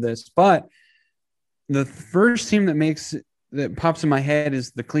your head to this, but the first team that pops in my head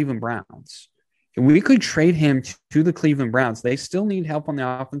is the Cleveland Browns. We could trade him to the Cleveland Browns. They still need help on the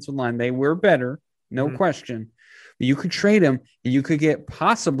offensive line. They were better, no question. But you could trade him, and you could get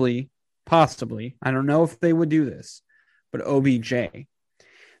possibly, I don't know if they would do this, but OBJ.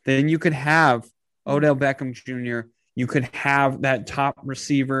 Then you could have Odell Beckham Jr. You could have that top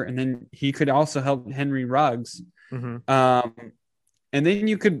receiver, and then he could also help Henry Ruggs. And then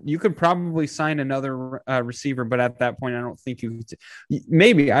you could probably sign another receiver, but at that point, I don't think you could.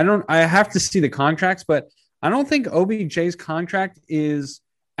 Maybe I have to see the contracts, but I don't think OBJ's contract is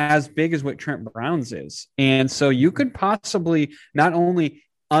as big as what Trent Brown's is. And so you could possibly not only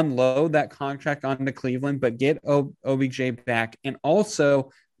unload that contract onto Cleveland, but get OBJ back and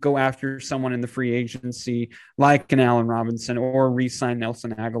also go after someone in the free agency like an Allen Robinson or re-sign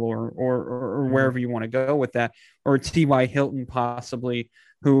Nelson Aguilar or wherever you want to go with that, or T.Y. Hilton possibly,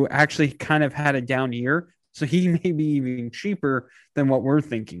 who actually kind of had a down year. So he may be even cheaper than what we're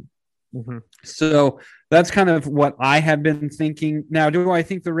thinking. So that's kind of what I have been thinking. Now, do I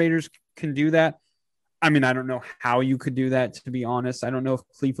think the Raiders can do that? I mean, I don't know how you could do that, to be honest. I don't know if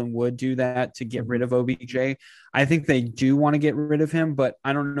Cleveland would do that to get rid of OBJ. I think they do want to get rid of him, but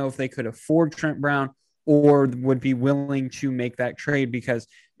I don't know if they could afford Trent Brown or would be willing to make that trade because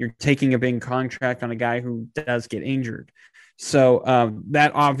you're taking a big contract on a guy who does get injured. So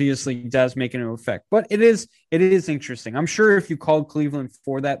that obviously does make an effect, but it is interesting. I'm sure if you called Cleveland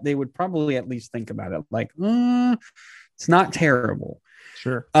for that, they would probably at least think about it. Like, it's not terrible.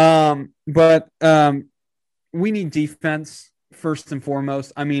 Sure. But we need defense first and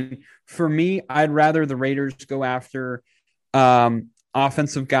foremost. I mean, for me, I'd rather the Raiders go after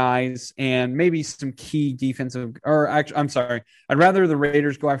offensive guys and maybe some key defensive, or actually, I'm sorry, I'd rather the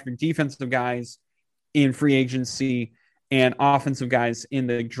Raiders go after defensive guys in free agency and offensive guys in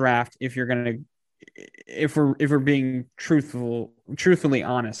the draft. If you're going to, if we're being truthfully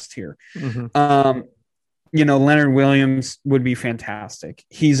honest here, Leonard Williams would be fantastic.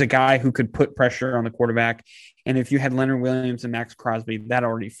 He's a guy who could put pressure on the quarterback. And if you had Leonard Williams and Max Crosby, that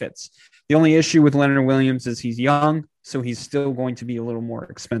already fits. The only issue with Leonard Williams is he's young, so he's still going to be a little more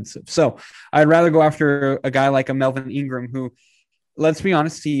expensive. So I'd rather go after a guy like a Melvin Ingram who, let's be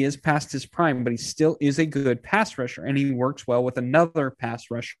honest, he is past his prime, but he still is a good pass rusher, and he works well with another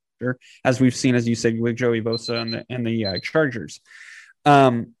pass rusher, as we've seen, as you said, with Joey Bosa and the Chargers.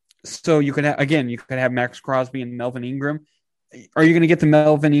 So you could have Max Crosby and Melvin Ingram. Are you going to get the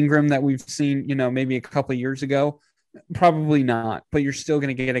Melvin Ingram that we've seen, maybe a couple of years ago? Probably not, but you're still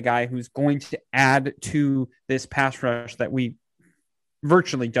going to get a guy who's going to add to this pass rush that we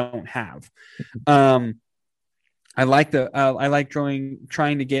virtually don't have. I like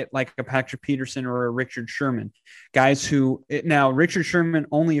trying to get like a Patrick Peterson or a Richard Sherman, guys who now Richard Sherman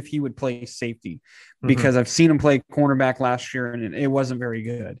only if he would play safety, because I've seen him play cornerback last year and it wasn't very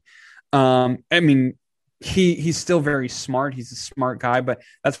good. He's still very smart. He's a smart guy, but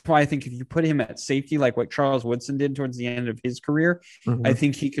that's why I think if you put him at safety, like what Charles Woodson did towards the end of his career, I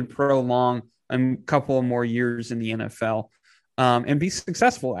think he could prolong a couple of more years in the NFL and be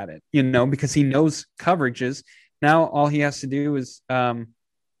successful at it, because he knows coverages. Now all he has to do is, be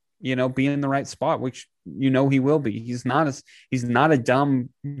in the right spot, which he will be. He's not a dumb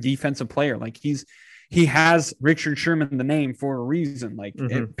defensive player. Like he has Richard Sherman the name for a reason. Like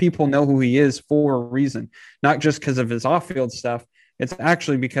people know who he is for a reason, not just because of his off-field stuff. It's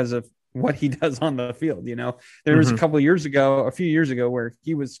actually because of what he does on the field. There was a few years ago, where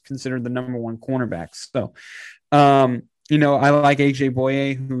he was considered the number one cornerback. So, I like AJ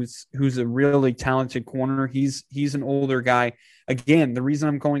Boye, who's a really talented corner. He's an older guy. Again, the reason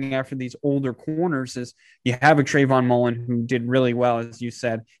I'm going after these older corners is you have a Trayvon Mullen who did really well, as you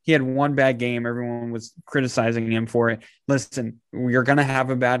said. He had one bad game. Everyone was criticizing him for it. Listen, you're going to have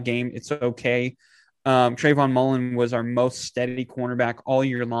a bad game. It's okay. Trayvon Mullen was our most steady cornerback all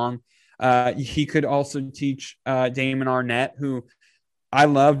year long. He could also teach Damon Arnett, who I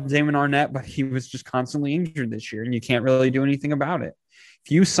love Damon Arnett, but he was just constantly injured this year, and you can't really do anything about it.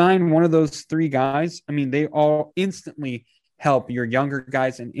 If you sign one of those three guys, they all instantly help your younger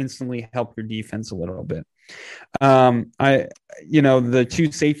guys and instantly help your defense a little bit. The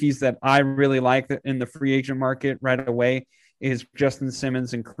two safeties that I really like in the free agent market right away is Justin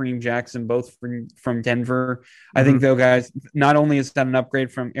Simmons and Kareem Jackson, both from Denver. I think those guys, not only is that an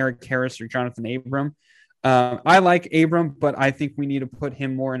upgrade from Eric Harris or Jonathan Abram, I like Abram, but I think we need to put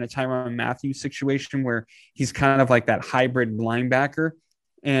him more in a Tyrann Mathieu situation where he's kind of like that hybrid linebacker.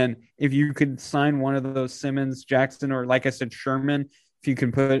 And if you could sign one of those Simmons, Jackson, or like I said, Sherman, if you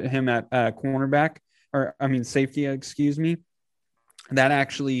can put him at safety, that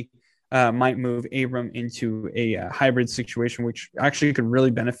actually might move Abram into a hybrid situation, which actually could really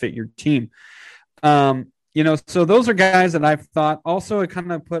benefit your team. So those are guys that I've thought. Also, I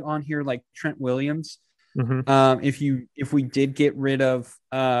kind of put on here like Trent Williams. If we did get rid of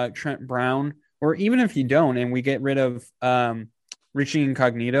Trent Brown, or even if you don't, and we get rid of Richie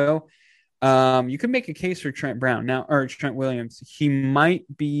Incognito, you can make a case for Trent Williams. He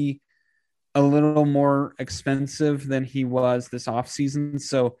might be a little more expensive than he was this offseason.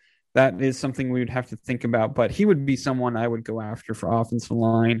 So that is something we would have to think about, but he would be someone I would go after for offensive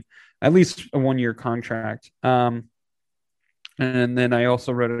line, at least a 1-year contract. And then I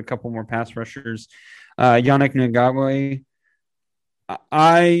also wrote a couple more pass rushers. Yannick Ngakoue.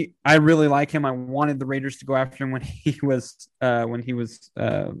 I really like him. I wanted the Raiders to go after him when he was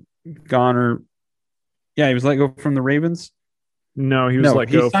gone, or he was let go from the Ravens. No, he was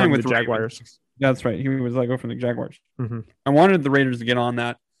let go from the Jaguars. Ravens. That's right. He was let go from the Jaguars. I wanted the Raiders to get on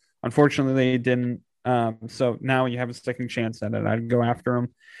that. Unfortunately, they didn't. So now you have a second chance at it. I'd go after him.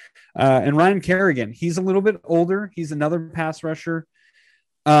 And Ryan Kerrigan, he's a little bit older. He's another pass rusher.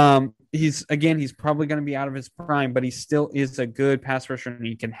 He's probably going to be out of his prime, but he still is a good pass rusher, and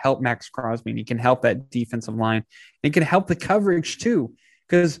he can help Max Crosby, and he can help that defensive line. He can help the coverage too,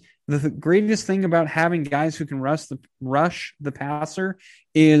 because the greatest thing about having guys who can rush the passer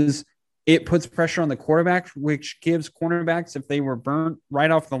is it puts pressure on the quarterback, which gives cornerbacks, if they were burnt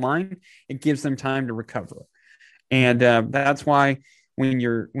right off the line, it gives them time to recover. And that's why when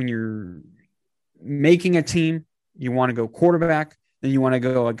you're making a team, you want to go quarterback. Then you want to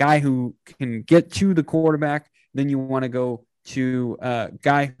go a guy who can get to the quarterback. Then you want to go to a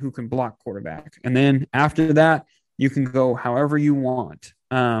guy who can block quarterback. And then after that, You can go however you want.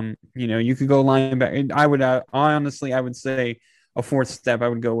 You could go linebacker. I would say a fourth step, I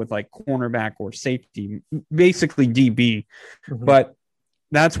would go with like cornerback or safety, basically DB. Mhm. But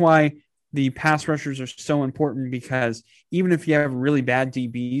that's why the pass rushers are so important, because even if you have really bad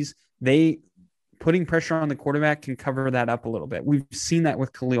DBs, putting pressure on the quarterback can cover that up a little bit. We've seen that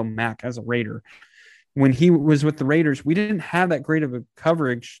with Khalil Mack as a Raider. When he was with the Raiders, we didn't have that great of a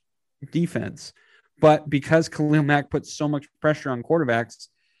coverage defense, but because Khalil Mack put so much pressure on quarterbacks,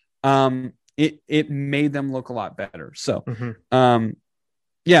 it made them look a lot better. So,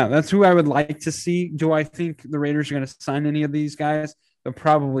 yeah, that's who I would like to see. Do I think the Raiders are going to sign any of these guys? They'll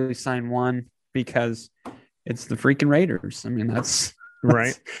probably sign one, because it's the freaking Raiders. I mean, that's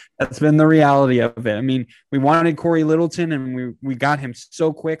right. That's been the reality of it. I mean, we wanted Corey Littleton, and we got him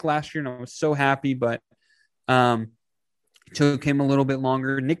so quick last year, and I was so happy, but it took him a little bit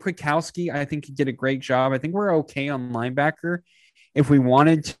longer. Nick Kwiatkowski, I think he did a great job. I think we're okay on linebacker. If we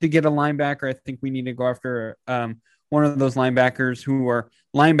wanted to get a linebacker, I think we need to go after one of those linebackers who are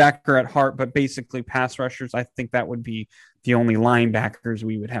linebacker at heart, but basically pass rushers. I think that would be the only linebackers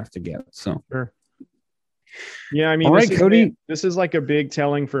we would have to get. So, sure. Yeah, I mean, all right, Cody. This is like a big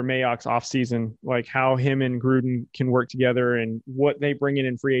telling for Mayock's offseason, like how him and Gruden can work together and what they bring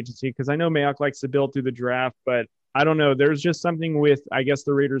in free agency. Because I know Mayock likes to build through the draft, but I don't know. There's just something with, I guess,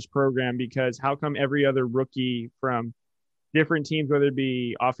 the Raiders program, because how come every other rookie from different teams, whether it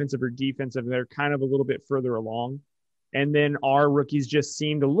be offensive or defensive, they're kind of a little bit further along. And then our rookies just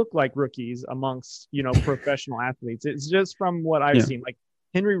seem to look like rookies amongst, professional athletes. It's just from what I've seen. Like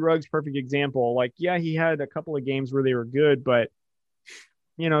Henry Ruggs, perfect example. Like, yeah, he had a couple of games where they were good, but,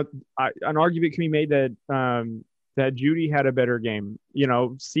 an argument can be made that that Judy had a better game.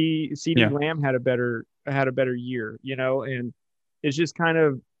 CeeDee Lamb had a better year, and it's just kind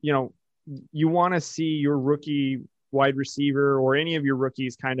of, you want to see your rookie wide receiver or any of your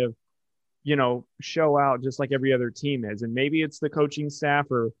rookies kind of, show out just like every other team is. And maybe it's the coaching staff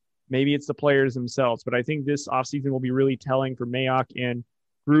or maybe it's the players themselves. But I think this offseason will be really telling for Mayock and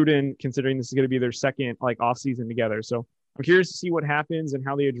Gruden, considering this is going to be their second offseason together. So I'm curious to see what happens and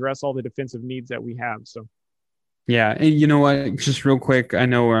how they address all the defensive needs that we have. So, yeah. And you know what? Just real quick, I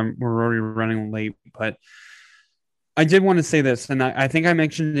know we're already running late, but I did want to say this, and I think I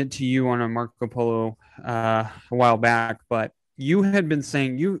mentioned it to you on a Marco Polo a while back, but you had been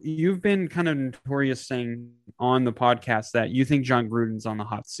saying you've been kind of notorious saying on the podcast that you think John Gruden's on the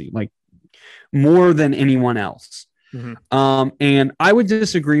hot seat, like more than anyone else. And I would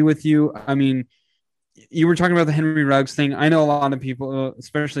disagree with you. I mean, you were talking about the Henry Ruggs thing. I know a lot of people,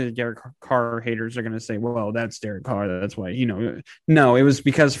 especially the Derek Carr haters, are going to say, well, that's Derek Carr. That's why, no, it was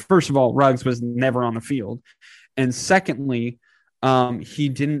because, first of all, Ruggs was never on the field. And secondly, he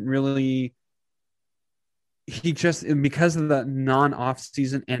didn't really, because of the non-off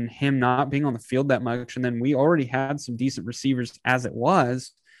season and him not being on the field that much, and then we already had some decent receivers as it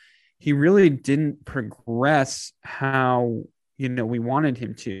was, he really didn't progress how, we wanted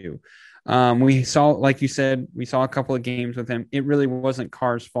him to. We saw, like you said, we saw a couple of games with him. It really wasn't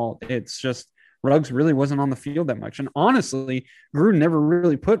Carr's fault. It's just Ruggs really wasn't on the field that much. And honestly, Gruden never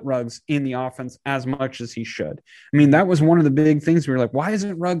really put Ruggs in the offense as much as he should. I mean, that was one of the big things. We were like, why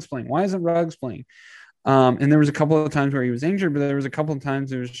isn't Ruggs playing? Why isn't Ruggs playing? And there was a couple of times where he was injured, but there was a couple of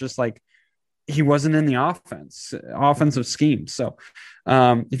times it was just like he wasn't in the offensive scheme. So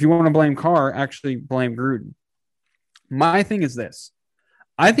if you want to blame Carr, actually blame Gruden. My thing is this.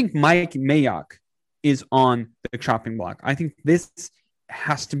 I think Mike Mayock is on the chopping block. I think this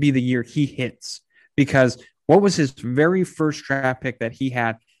has to be the year he hits, because what was his very first draft pick that he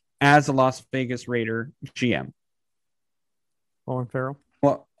had as a Las Vegas Raider GM? Clelin Ferrell.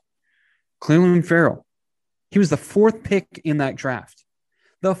 Well, Clelin Ferrell. He was the fourth pick in that draft.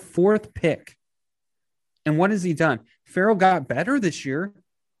 The fourth pick. And what has he done? Ferrell got better this year,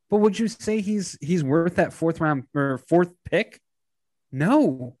 but would you say he's worth that fourth round or fourth pick?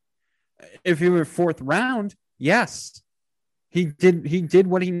 No. If he were fourth round, yes. He did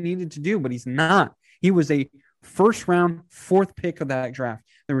what he needed to do, but he's not. He was a first round, fourth pick of that draft.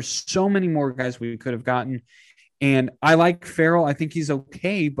 There were so many more guys we could have gotten. And I like Ferrell. I think he's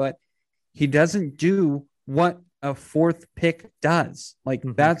okay, but he doesn't do what a fourth pick does. Like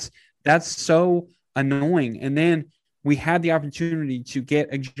that's so annoying. And then we had the opportunity to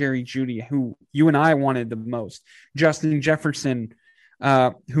get a Jerry Jeudy, who you and I wanted the most. Justin Jefferson,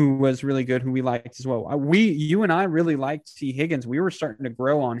 who was really good, who we liked as well. You and I really liked T. Higgins. We were starting to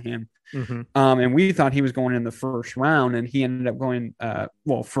grow on him. And we thought he was going in the first round, and he ended up going,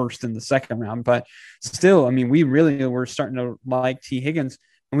 first in the second round. But still, I mean, we really were starting to like T. Higgins,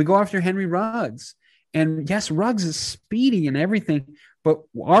 and we go after Henry Ruggs. And yes, Ruggs is speedy and everything, but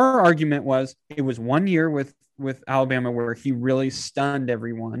our argument was it was 1 year with Alabama where he really stunned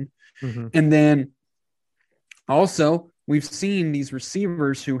everyone. Mm-hmm. And then also we've seen these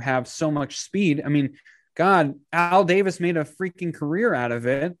receivers who have so much speed. I mean, God, Al Davis made a freaking career out of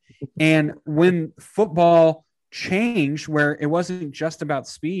it. And when football changed, where it wasn't just about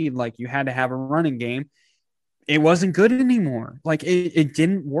speed, like you had to have a running game, it wasn't good anymore. Like it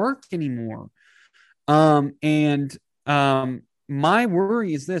didn't work anymore. And my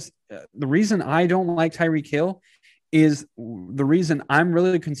worry is this: the reason I don't like Tyreek Hill is the reason I'm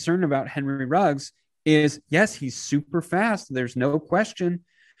really concerned about Henry Ruggs is yes, he's super fast. There's no question,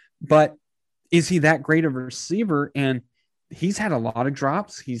 but is he that great of a receiver? And he's had a lot of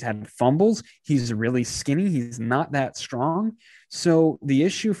drops. He's had fumbles. He's really skinny. He's not that strong. So the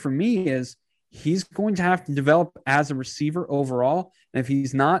issue for me is he's going to have to develop as a receiver overall. And if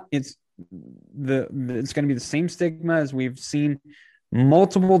he's not, it's going to be the same stigma as we've seen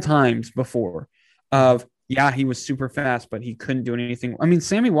multiple times before of, yeah, he was super fast, but he couldn't do anything. I mean,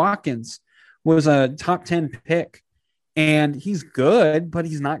 Sammy Watkins was a top 10 pick and he's good, but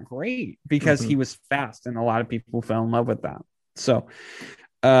he's not great because he was fast. And a lot of people fell in love with that. So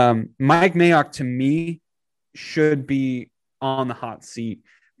Mike Mayock to me should be on the hot seat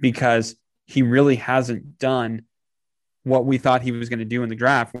because he really hasn't done what we thought he was going to do in the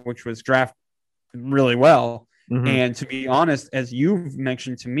draft, which was draft really well. Mm-hmm. And to be honest, as you've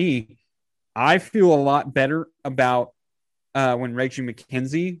mentioned to me, I feel a lot better about when Reggie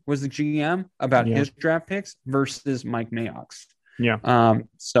McKenzie was the GM about his draft picks versus Mike Mayock's. Yeah.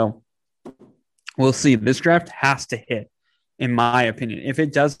 So we'll see. This draft has to hit, in my opinion. If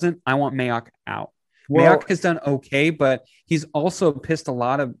it doesn't, I want Mayock out. Well, Mayock has done okay, but he's also pissed a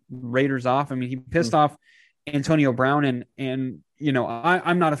lot of Raiders off. I mean, he pissed off Antonio Brown, and you know,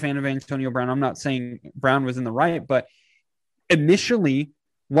 I'm not a fan of Antonio Brown. I'm not saying Brown was in the right, but initially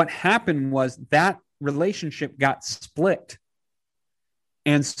what happened was that relationship got split.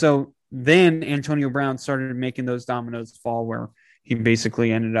 And so then Antonio Brown started making those dominoes fall where he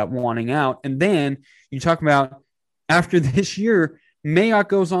basically ended up wanting out. And then you talk about after this year, Mayock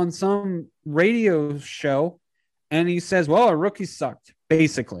goes on some radio show and he says, well, our rookies sucked,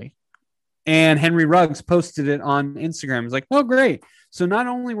 basically. And Henry Ruggs posted it on Instagram. It's like, oh, great. So not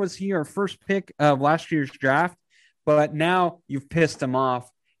only was he our first pick of last year's draft, but now you've pissed him off.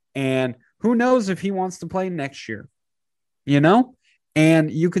 And who knows if he wants to play next year, you know?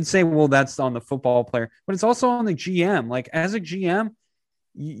 And you could say, well, that's on the football player, but it's also on the GM. Like as a GM,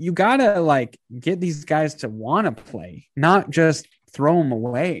 you got to like get these guys to want to play, not just throw them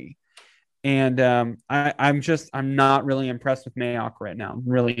away. And I'm not really impressed with Mayock right now. I'm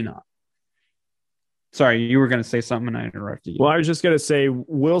really not. Sorry, you were going to say something and I interrupted you. Well, I was just going to say,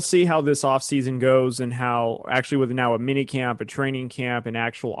 we'll see how this offseason goes and how actually with now a mini camp, a training camp, an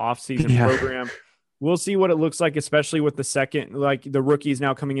actual offseason program, we'll see what it looks like, especially with the second, like the rookies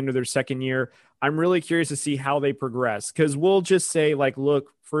now coming into their second year. I'm really curious to see how they progress because we'll just say like,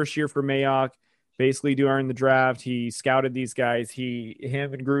 look, first year for Mayock, basically during the draft, he scouted these guys.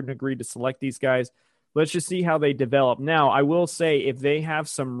 Him and Gruden agreed to select these guys. Let's just see how they develop. Now, I will say if they have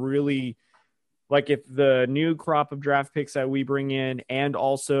some really – like if the new crop of draft picks that we bring in and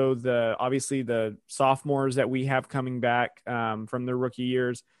also obviously the sophomores that we have coming back from their rookie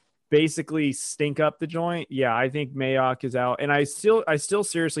years basically stink up the joint. Yeah, I think Mayock is out. And I still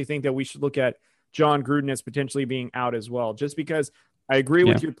seriously think that we should look at John Gruden as potentially being out as well, just because I agree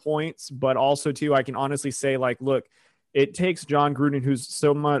with your points, but also too, I can honestly say like, look, it takes John Gruden, who's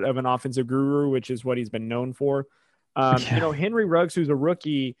somewhat of an offensive guru, which is what he's been known for. You know, Henry Ruggs, who's a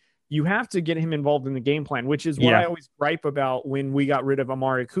rookie, you have to get him involved in the game plan, which is what I always gripe about when we got rid of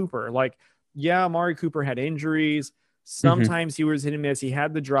Amari Cooper. Like, yeah, Amari Cooper had injuries. Sometimes he was hit and miss. He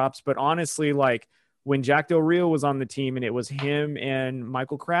had the drops. But honestly, like when Jack Del Rio was on the team and it was him and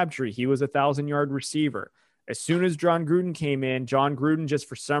Michael Crabtree, he was a 1,000-yard receiver. As soon as John Gruden came in, John Gruden just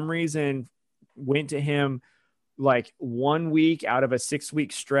for some reason went to him like 1 week out of a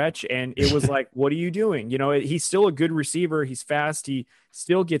 6-week stretch. And it was like, what are you doing? You know, he's still a good receiver. He's fast. He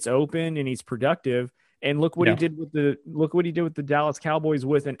still gets open and he's productive. And look what he did with the Dallas Cowboys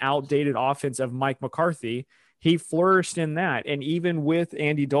with an outdated offense of Mike McCarthy. He flourished in that. And even with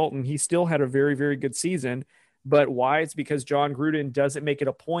Andy Dalton, he still had a very, very good season. But why? It's because John Gruden doesn't make it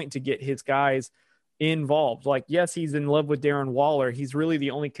a point to get his guys involved. Like, yes, he's in love with Darren Waller. He's really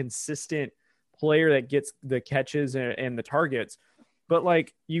the only consistent player that gets the catches and the targets. But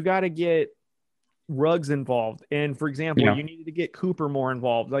like, you got to get Ruggs involved. And for example, Yeah. you needed to get Cooper more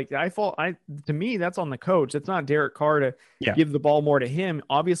involved. Like to me, that's on the coach. It's not Derek Carr to Yeah. give the ball more to him.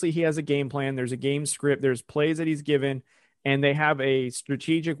 Obviously, he has a game plan. There's a game script. There's plays that he's given, and they have a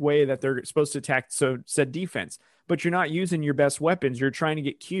strategic way that they're supposed to attack said defense. But you're not using your best weapons. You're trying to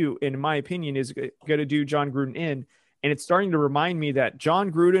get cute, and in my opinion, is going to do John Gruden in. And it's starting to remind me that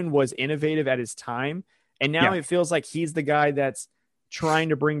John Gruden was innovative at his time, and now it feels like he's the guy that's trying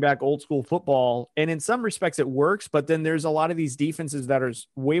to bring back old school football. And in some respects it works, but then there's a lot of these defenses that are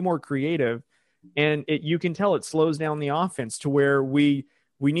way more creative, and you can tell it slows down the offense to where we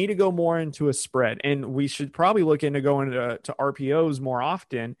need to go more into a spread, and we should probably look into going to RPOs more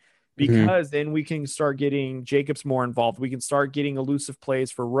often, because then we can start getting Jacobs more involved. We can start getting elusive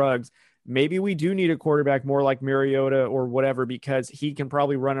plays for Ruggs. Maybe we do need a quarterback more like Mariota or whatever, because he can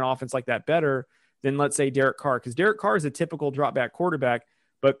probably run an offense like that better than, let's say, Derek Carr, because Derek Carr is a typical drop back quarterback,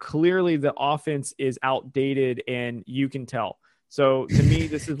 but clearly the offense is outdated and you can tell. So to me,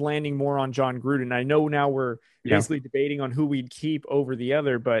 this is landing more on John Gruden. I know now we're basically debating on who we'd keep over the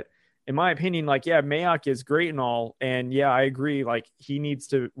other, but in my opinion, like, yeah, Mayock is great and all. And yeah, I agree. Like we need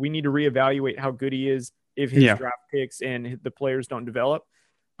to reevaluate how good he is if his draft picks and the players don't develop.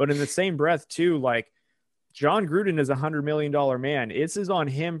 But in the same breath too, like, John Gruden is $100 million man. This is on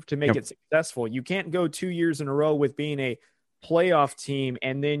him to make it successful. You can't go 2 years in a row with being a playoff team,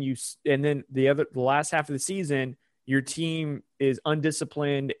 and then the last half of the season, your team is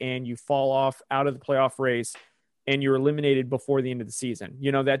undisciplined and you fall off out of the playoff race and you're eliminated before the end of the season.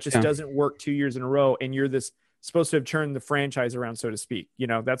 You know, that just doesn't work 2 years in a row. And you're supposed to have turned the franchise around, so to speak. You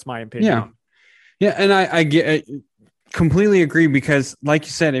know, that's my opinion. Yeah. And I completely agree, because like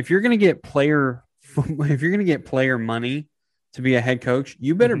you said, if you're going to get player money to be a head coach,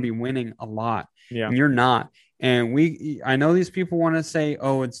 you better be winning a lot. Yeah. And you're not. And I know these people want to say,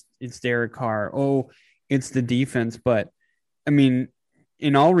 oh, it's Derek Carr. Oh, it's the defense. But I mean,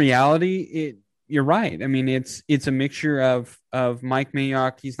 in all reality, you're right. I mean, it's a mixture of Mike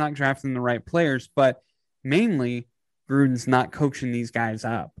Mayock. He's not drafting the right players, but mainly Gruden's not coaching these guys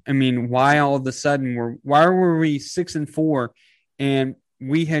up. I mean, why all of a sudden why were we 6-4 and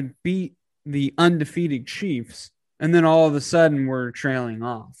we had beat the undefeated Chiefs, and then all of a sudden we're trailing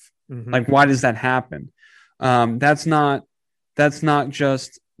off? Like, why does that happen? It's not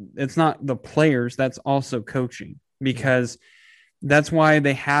the players, that's also coaching, because that's why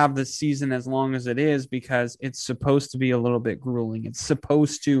they have the season as long as it is, because it's supposed to be a little bit grueling. It's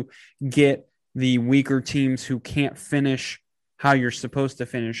supposed to get the weaker teams who can't finish how you're supposed to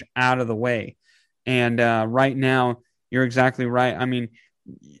finish out of the way. And right now, you're exactly right. I mean,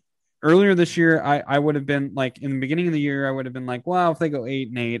 earlier this year, I would have been like, in the beginning of the year, I would have been like, well, if they go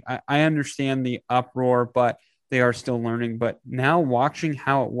 8-8, I understand the uproar, but they are still learning. But now watching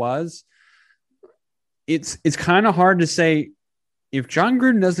how it was, it's kind of hard to say, if John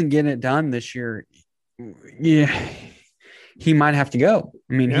Gruden doesn't get it done this year, he might have to go.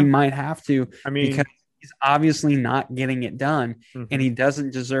 I mean, he might have to, because he's obviously not getting it done, and he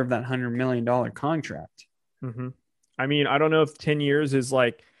doesn't deserve that $100 million contract. I mean, I don't know if 10 years is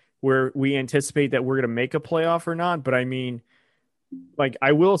like where we anticipate that we're going to make a playoff or not, but I mean, like,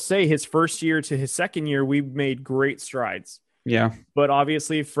 I will say his first year to his second year, we made great strides. Yeah. But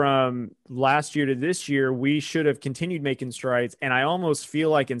obviously from last year to this year, we should have continued making strides. And I almost feel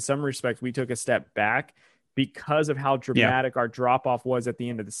like in some respects, we took a step back because of how dramatic our drop off was at the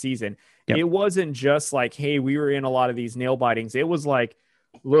end of the season. It wasn't just like, hey, we were in a lot of these nail bitings. It was like,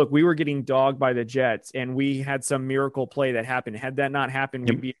 look, we were getting dogged by the Jets and we had some miracle play that happened. Had that not happened,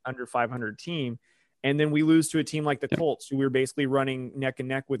 we'd be an under 500 team. And then we lose to a team like the Colts, who we were basically running neck and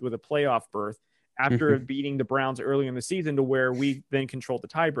neck with a playoff berth, after beating the Browns early in the season, to where we then controlled the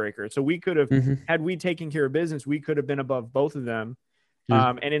tiebreaker. So we could have, had we taken care of business, we could have been above both of them.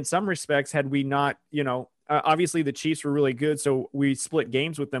 And in some respects, had we not, obviously the Chiefs were really good, so we split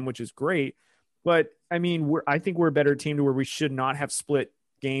games with them, which is great. But I mean, I think we're a better team to where we should not have split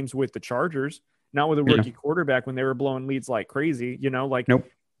games with the Chargers, not with a rookie quarterback when they were blowing leads like crazy.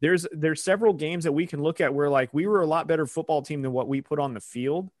 There's several games that we can look at where, like, we were a lot better football team than what we put on the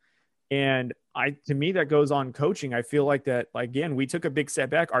field. And to me, that goes on coaching. I feel like that, again, we took a big step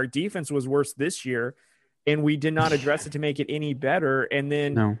back. Our defense was worse this year, and we did not address it to make it any better. And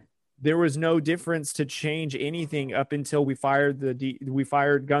then there was no difference to change anything up until we fired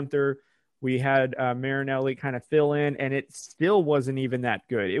Gunther. We had Marinelli kind of fill in, and it still wasn't even that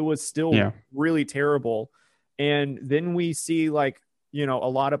good. It was still really terrible. And then we see, like, a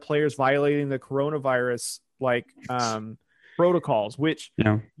lot of players violating the coronavirus, like protocols, which,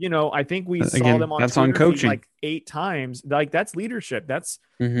 Yeah. I think we saw Again, them on that's on Twitter feed coaching. like 8 times. Like that's leadership. That's,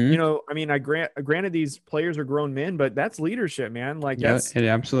 Mm-hmm. I mean, granted these players are grown men, but that's leadership, man. Like Yeah, that's, it it's on the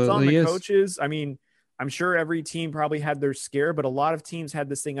absolutely is. coaches. I mean, I'm sure every team probably had their scare, but a lot of teams had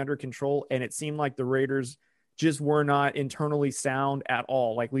this thing under control, and it seemed like the Raiders just were not internally sound at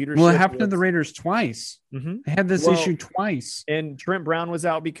all. Like Well, it leadership happened to the was. Raiders twice. Mhm. They had this Well, issue twice. and Trent Brown was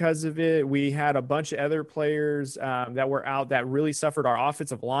out because of it. We had a bunch of other players that were out that really suffered. Our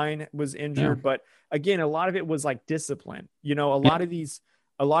offensive line was Yeah. injured, but again, a lot of it was like discipline. Yeah.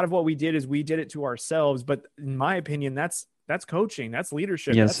 A lot of what we did is we did it to ourselves. But in my opinion, that's coaching, that's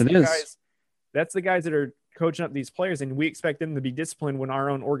leadership. Yes, it is. That's the guys that are coaching up these players, and we expect them to be disciplined when our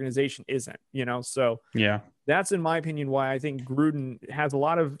own organization isn't. So Yeah. that's, in my opinion, why I think Gruden has a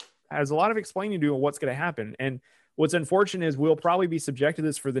lot of explaining to do on what's going to happen. And what's unfortunate is we'll probably be subject to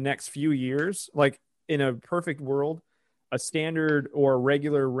this for the next few years. Like in a perfect world, a standard or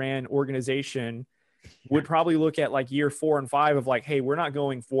regular ran organization would probably look at like year 4 and 5 of like, hey, we're not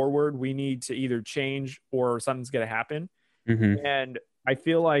going forward. We need to either change or something's going to happen. Mm-hmm. And I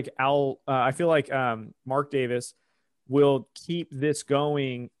feel like Mark Davis will keep this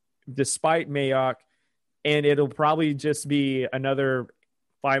going despite Mayock, and it'll probably just be another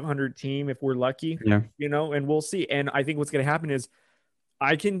 500 team if we're lucky. Yeah. And we'll see. And I think what's going to happen is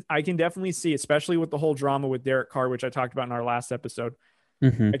I can definitely see, especially with the whole drama with Derek Carr, which I talked about in our last episode.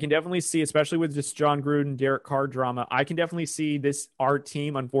 Mm-hmm. I can definitely see, especially with just John Gruden, Derek Carr drama, I can definitely see our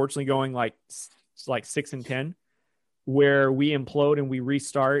team unfortunately going like 6-10, where we implode and we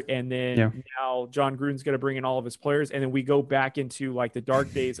restart. And then now John Gruden's going to bring in all of his players. And then we go back into like the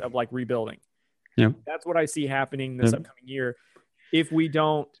dark days of like rebuilding. Yep. That's what I see happening this upcoming year. If we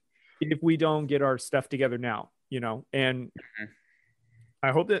don't get our stuff together now, and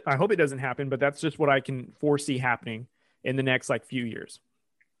I hope it doesn't happen, but that's just what I can foresee happening in the next like few years.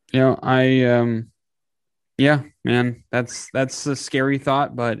 Yeah, man, that's a scary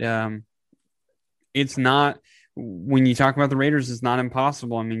thought, but it's not, when you talk about the Raiders, it's not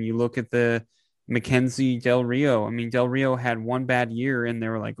impossible. I mean, you look at the Mackenzie Del Rio. I mean, Del Rio had one bad year and they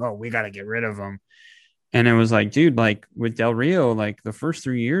were like, oh, we got to get rid of him. And it was like, dude, like with Del Rio, like the first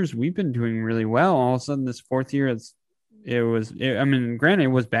 3 years, we've been doing really well. All of a sudden, this fourth year, I mean, granted, it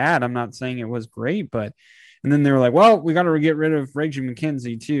was bad. I'm not saying it was great, but, and then they were like, well, we got to get rid of Reggie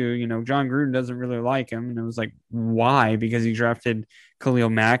McKenzie too. John Gruden doesn't really like him. And it was like, why? Because he drafted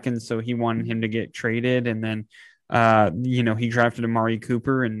Khalil Mack. And so he wanted him to get traded. And then, he drafted Amari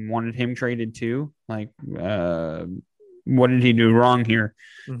Cooper and wanted him traded too. Like, what did he do wrong here?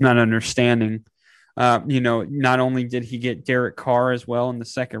 Mm-hmm. Not understanding. Not only did he get Derek Carr as well in the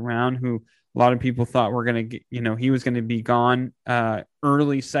second round, who a lot of people thought were going to get, he was going to be gone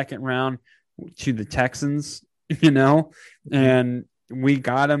early second round to the Texans, and we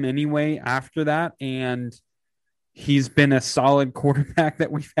got him anyway after that. And he's been a solid quarterback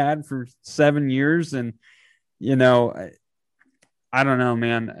that we've had for 7 years. And, I don't know,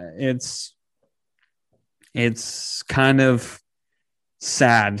 man, it's kind of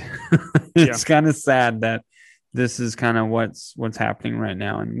sad. It's kind of sad that this is kind of what's happening right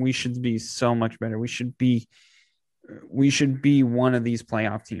now. And we should be so much better. We should be one of these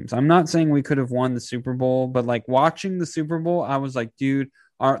playoff teams. I'm not saying we could have won the Super Bowl, but like watching the Super Bowl, I was like, dude,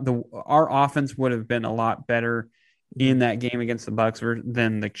 our offense would have been a lot better in that game against the Bucs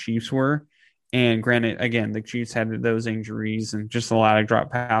than the Chiefs were. And granted, again, the Chiefs had those injuries and just a lot of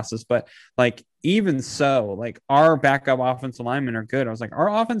drop passes. But like, even so, like our backup offensive linemen are good. I was like, our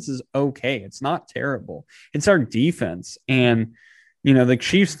offense is okay. It's not terrible. It's our defense. And, the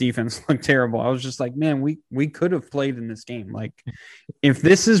Chiefs defense looked terrible. I was just like, man, we could have played in this game. Like, if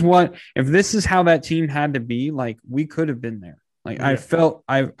this is how that team had to be, like, we could have been there. Like,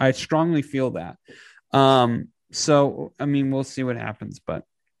 yeah. I strongly feel that. So, I mean, we'll see what happens, but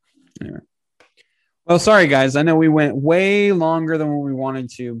anyway. Well, sorry guys. I know we went way longer than what we wanted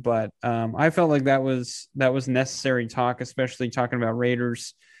to, but I felt like that was necessary talk, especially talking about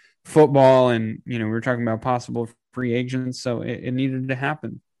Raiders football, and we were talking about possible free agents, so it needed to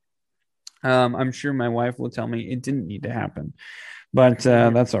happen. I'm sure my wife will tell me it didn't need to happen, but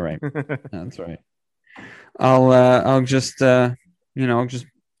that's all right. That's all right. I'll just I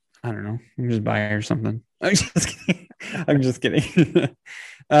don't know, I'll just buy her something. I'm just kidding. I'm just kidding.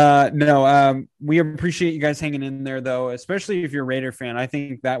 No, we appreciate you guys hanging in there, though, especially if you're a Raider fan. I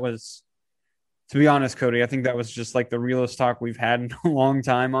think that was, to be honest, Cody, I think that was just like the realest talk we've had in a long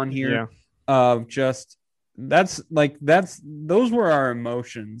time on here. Yeah. Those were our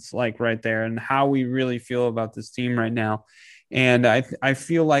emotions, like right there, and how we really feel about this team right now. And I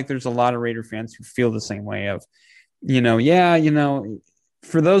feel like there's a lot of Raider fans who feel the same way of,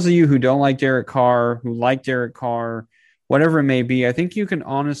 for those of you who don't like Derek Carr, who like Derek Carr, whatever it may be, I think you can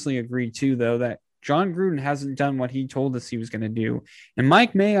honestly agree too, though, that John Gruden hasn't done what he told us he was going to do. And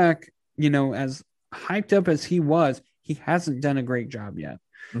Mike Mayock, as hyped up as he was, he hasn't done a great job yet.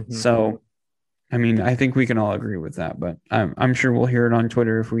 Mm-hmm. So, I mean, I think we can all agree with that, but I'm sure we'll hear it on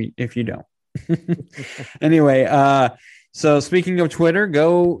Twitter if you don't. Anyway, so speaking of Twitter,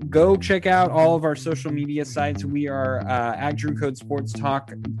 go check out all of our social media sites. We are at Drew Code Sports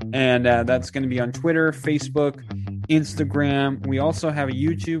Talk, and that's going to be on Twitter, Facebook, Instagram. We also have a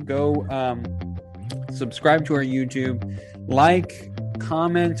YouTube. Go subscribe to our YouTube, like,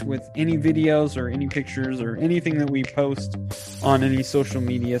 comment with any videos or any pictures or anything that we post on any social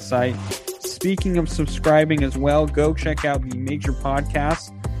media site. Speaking of subscribing as well, go check out the major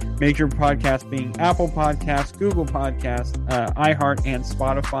podcasts. Major podcasts being Apple Podcasts, Google Podcasts, iHeart, and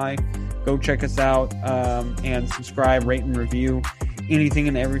Spotify. Go check us out and subscribe, rate, and review. Anything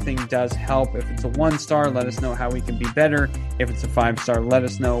and everything does help. If it's a 1-star, let us know how we can be better. If it's a 5-star, let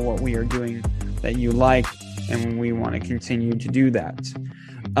us know what we are doing that you like, and we want to continue to do that.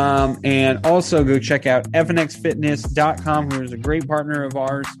 And also go check out fnxfitness.com, who is a great partner of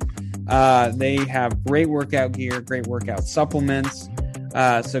ours. They have great workout gear, great workout supplements.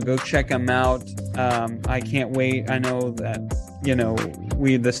 So go check them out. I can't wait. I know that,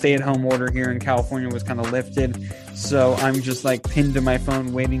 the stay-at-home order here in California was kind of lifted. So I'm just like pinned to my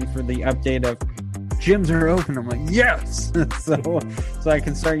phone waiting for the update of gyms are open. I'm like, yes! so I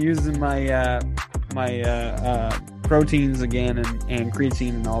can start using my proteins again and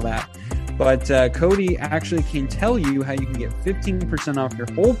creatine and all that. But Cody actually can tell you how you can get 15% off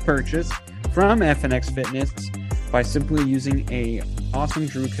your whole purchase from FNX Fitness by simply using a awesome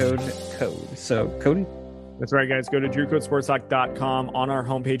Drew code. So, Cody? That's right, guys. Go to drewcodesportstalk.com. On our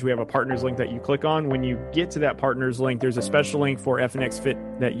homepage, we have a partners link that you click on. When you get to that partners link, there's a special link for FNX Fit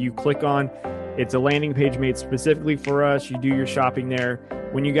that you click on. It's a landing page made specifically for us. You do your shopping there.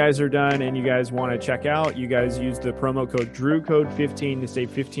 When you guys are done and you guys want to check out, you guys use the promo code DREWCODE15 to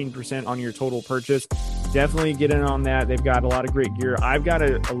save 15% on your total purchase. Definitely get in on that. They've got a lot of great gear. I've got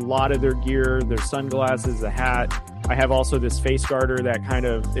a lot of their gear, their sunglasses, a hat. I have also this face garter that kind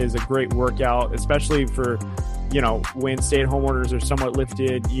of is a great workout, especially for, when stay-at-home orders are somewhat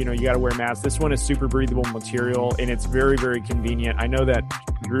lifted, you got to wear masks. This one is super breathable material, and it's very, very convenient. I know that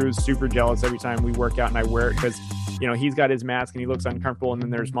Drew's super jealous every time we work out and I wear it because, he's got his mask and he looks uncomfortable. And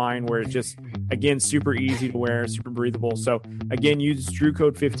then there's mine where it's just, again, super easy to wear, super breathable. So, again, use Drew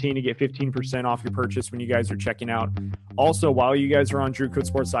Code 15 to get 15% off your purchase when you guys are checking out. Also, while you guys are on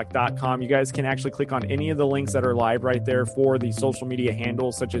drewcodesportstalk.com, you guys can actually click on any of the links that are live right there for the social media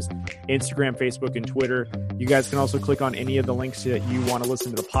handles, such as Instagram, Facebook, and Twitter. You guys can also click on any of the links that you want to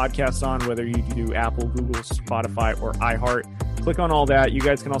listen to the podcast on, whether you do Apple, Google, Spotify, or iHeart. Click on all that. You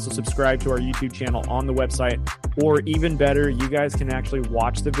guys can also subscribe to our YouTube channel on the website, or even better, you guys can actually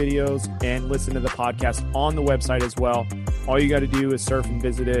watch the videos and listen to the podcast on the website as well. All you got to do is surf and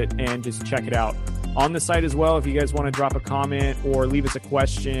visit it and just check it out. On the site as well, if you guys want to drop a comment or leave us a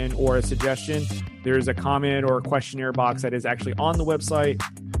question or a suggestion, there's a comment or a questionnaire box that is actually on the website.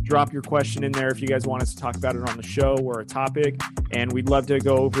 Drop your question in there if you guys want us to talk about it on the show or a topic, and we'd love to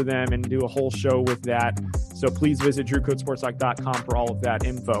go over them and do a whole show with that. So please visit drewcodesportstalk.com for all of that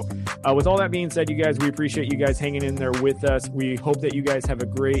info. With all that being said, you guys, we appreciate you guys hanging in there with us. We hope that you guys have a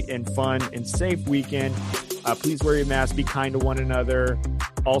great and fun and safe weekend. Please wear your mask, be kind to one another.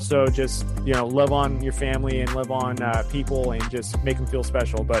 Also, just, love on your family and love on people and just make them feel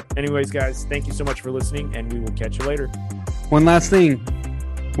special. But anyways, guys, thank you so much for listening, and we will catch you later. One last thing.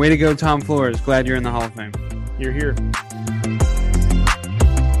 Way to go, Tom Flores. Glad you're in the Hall of Fame. You're here.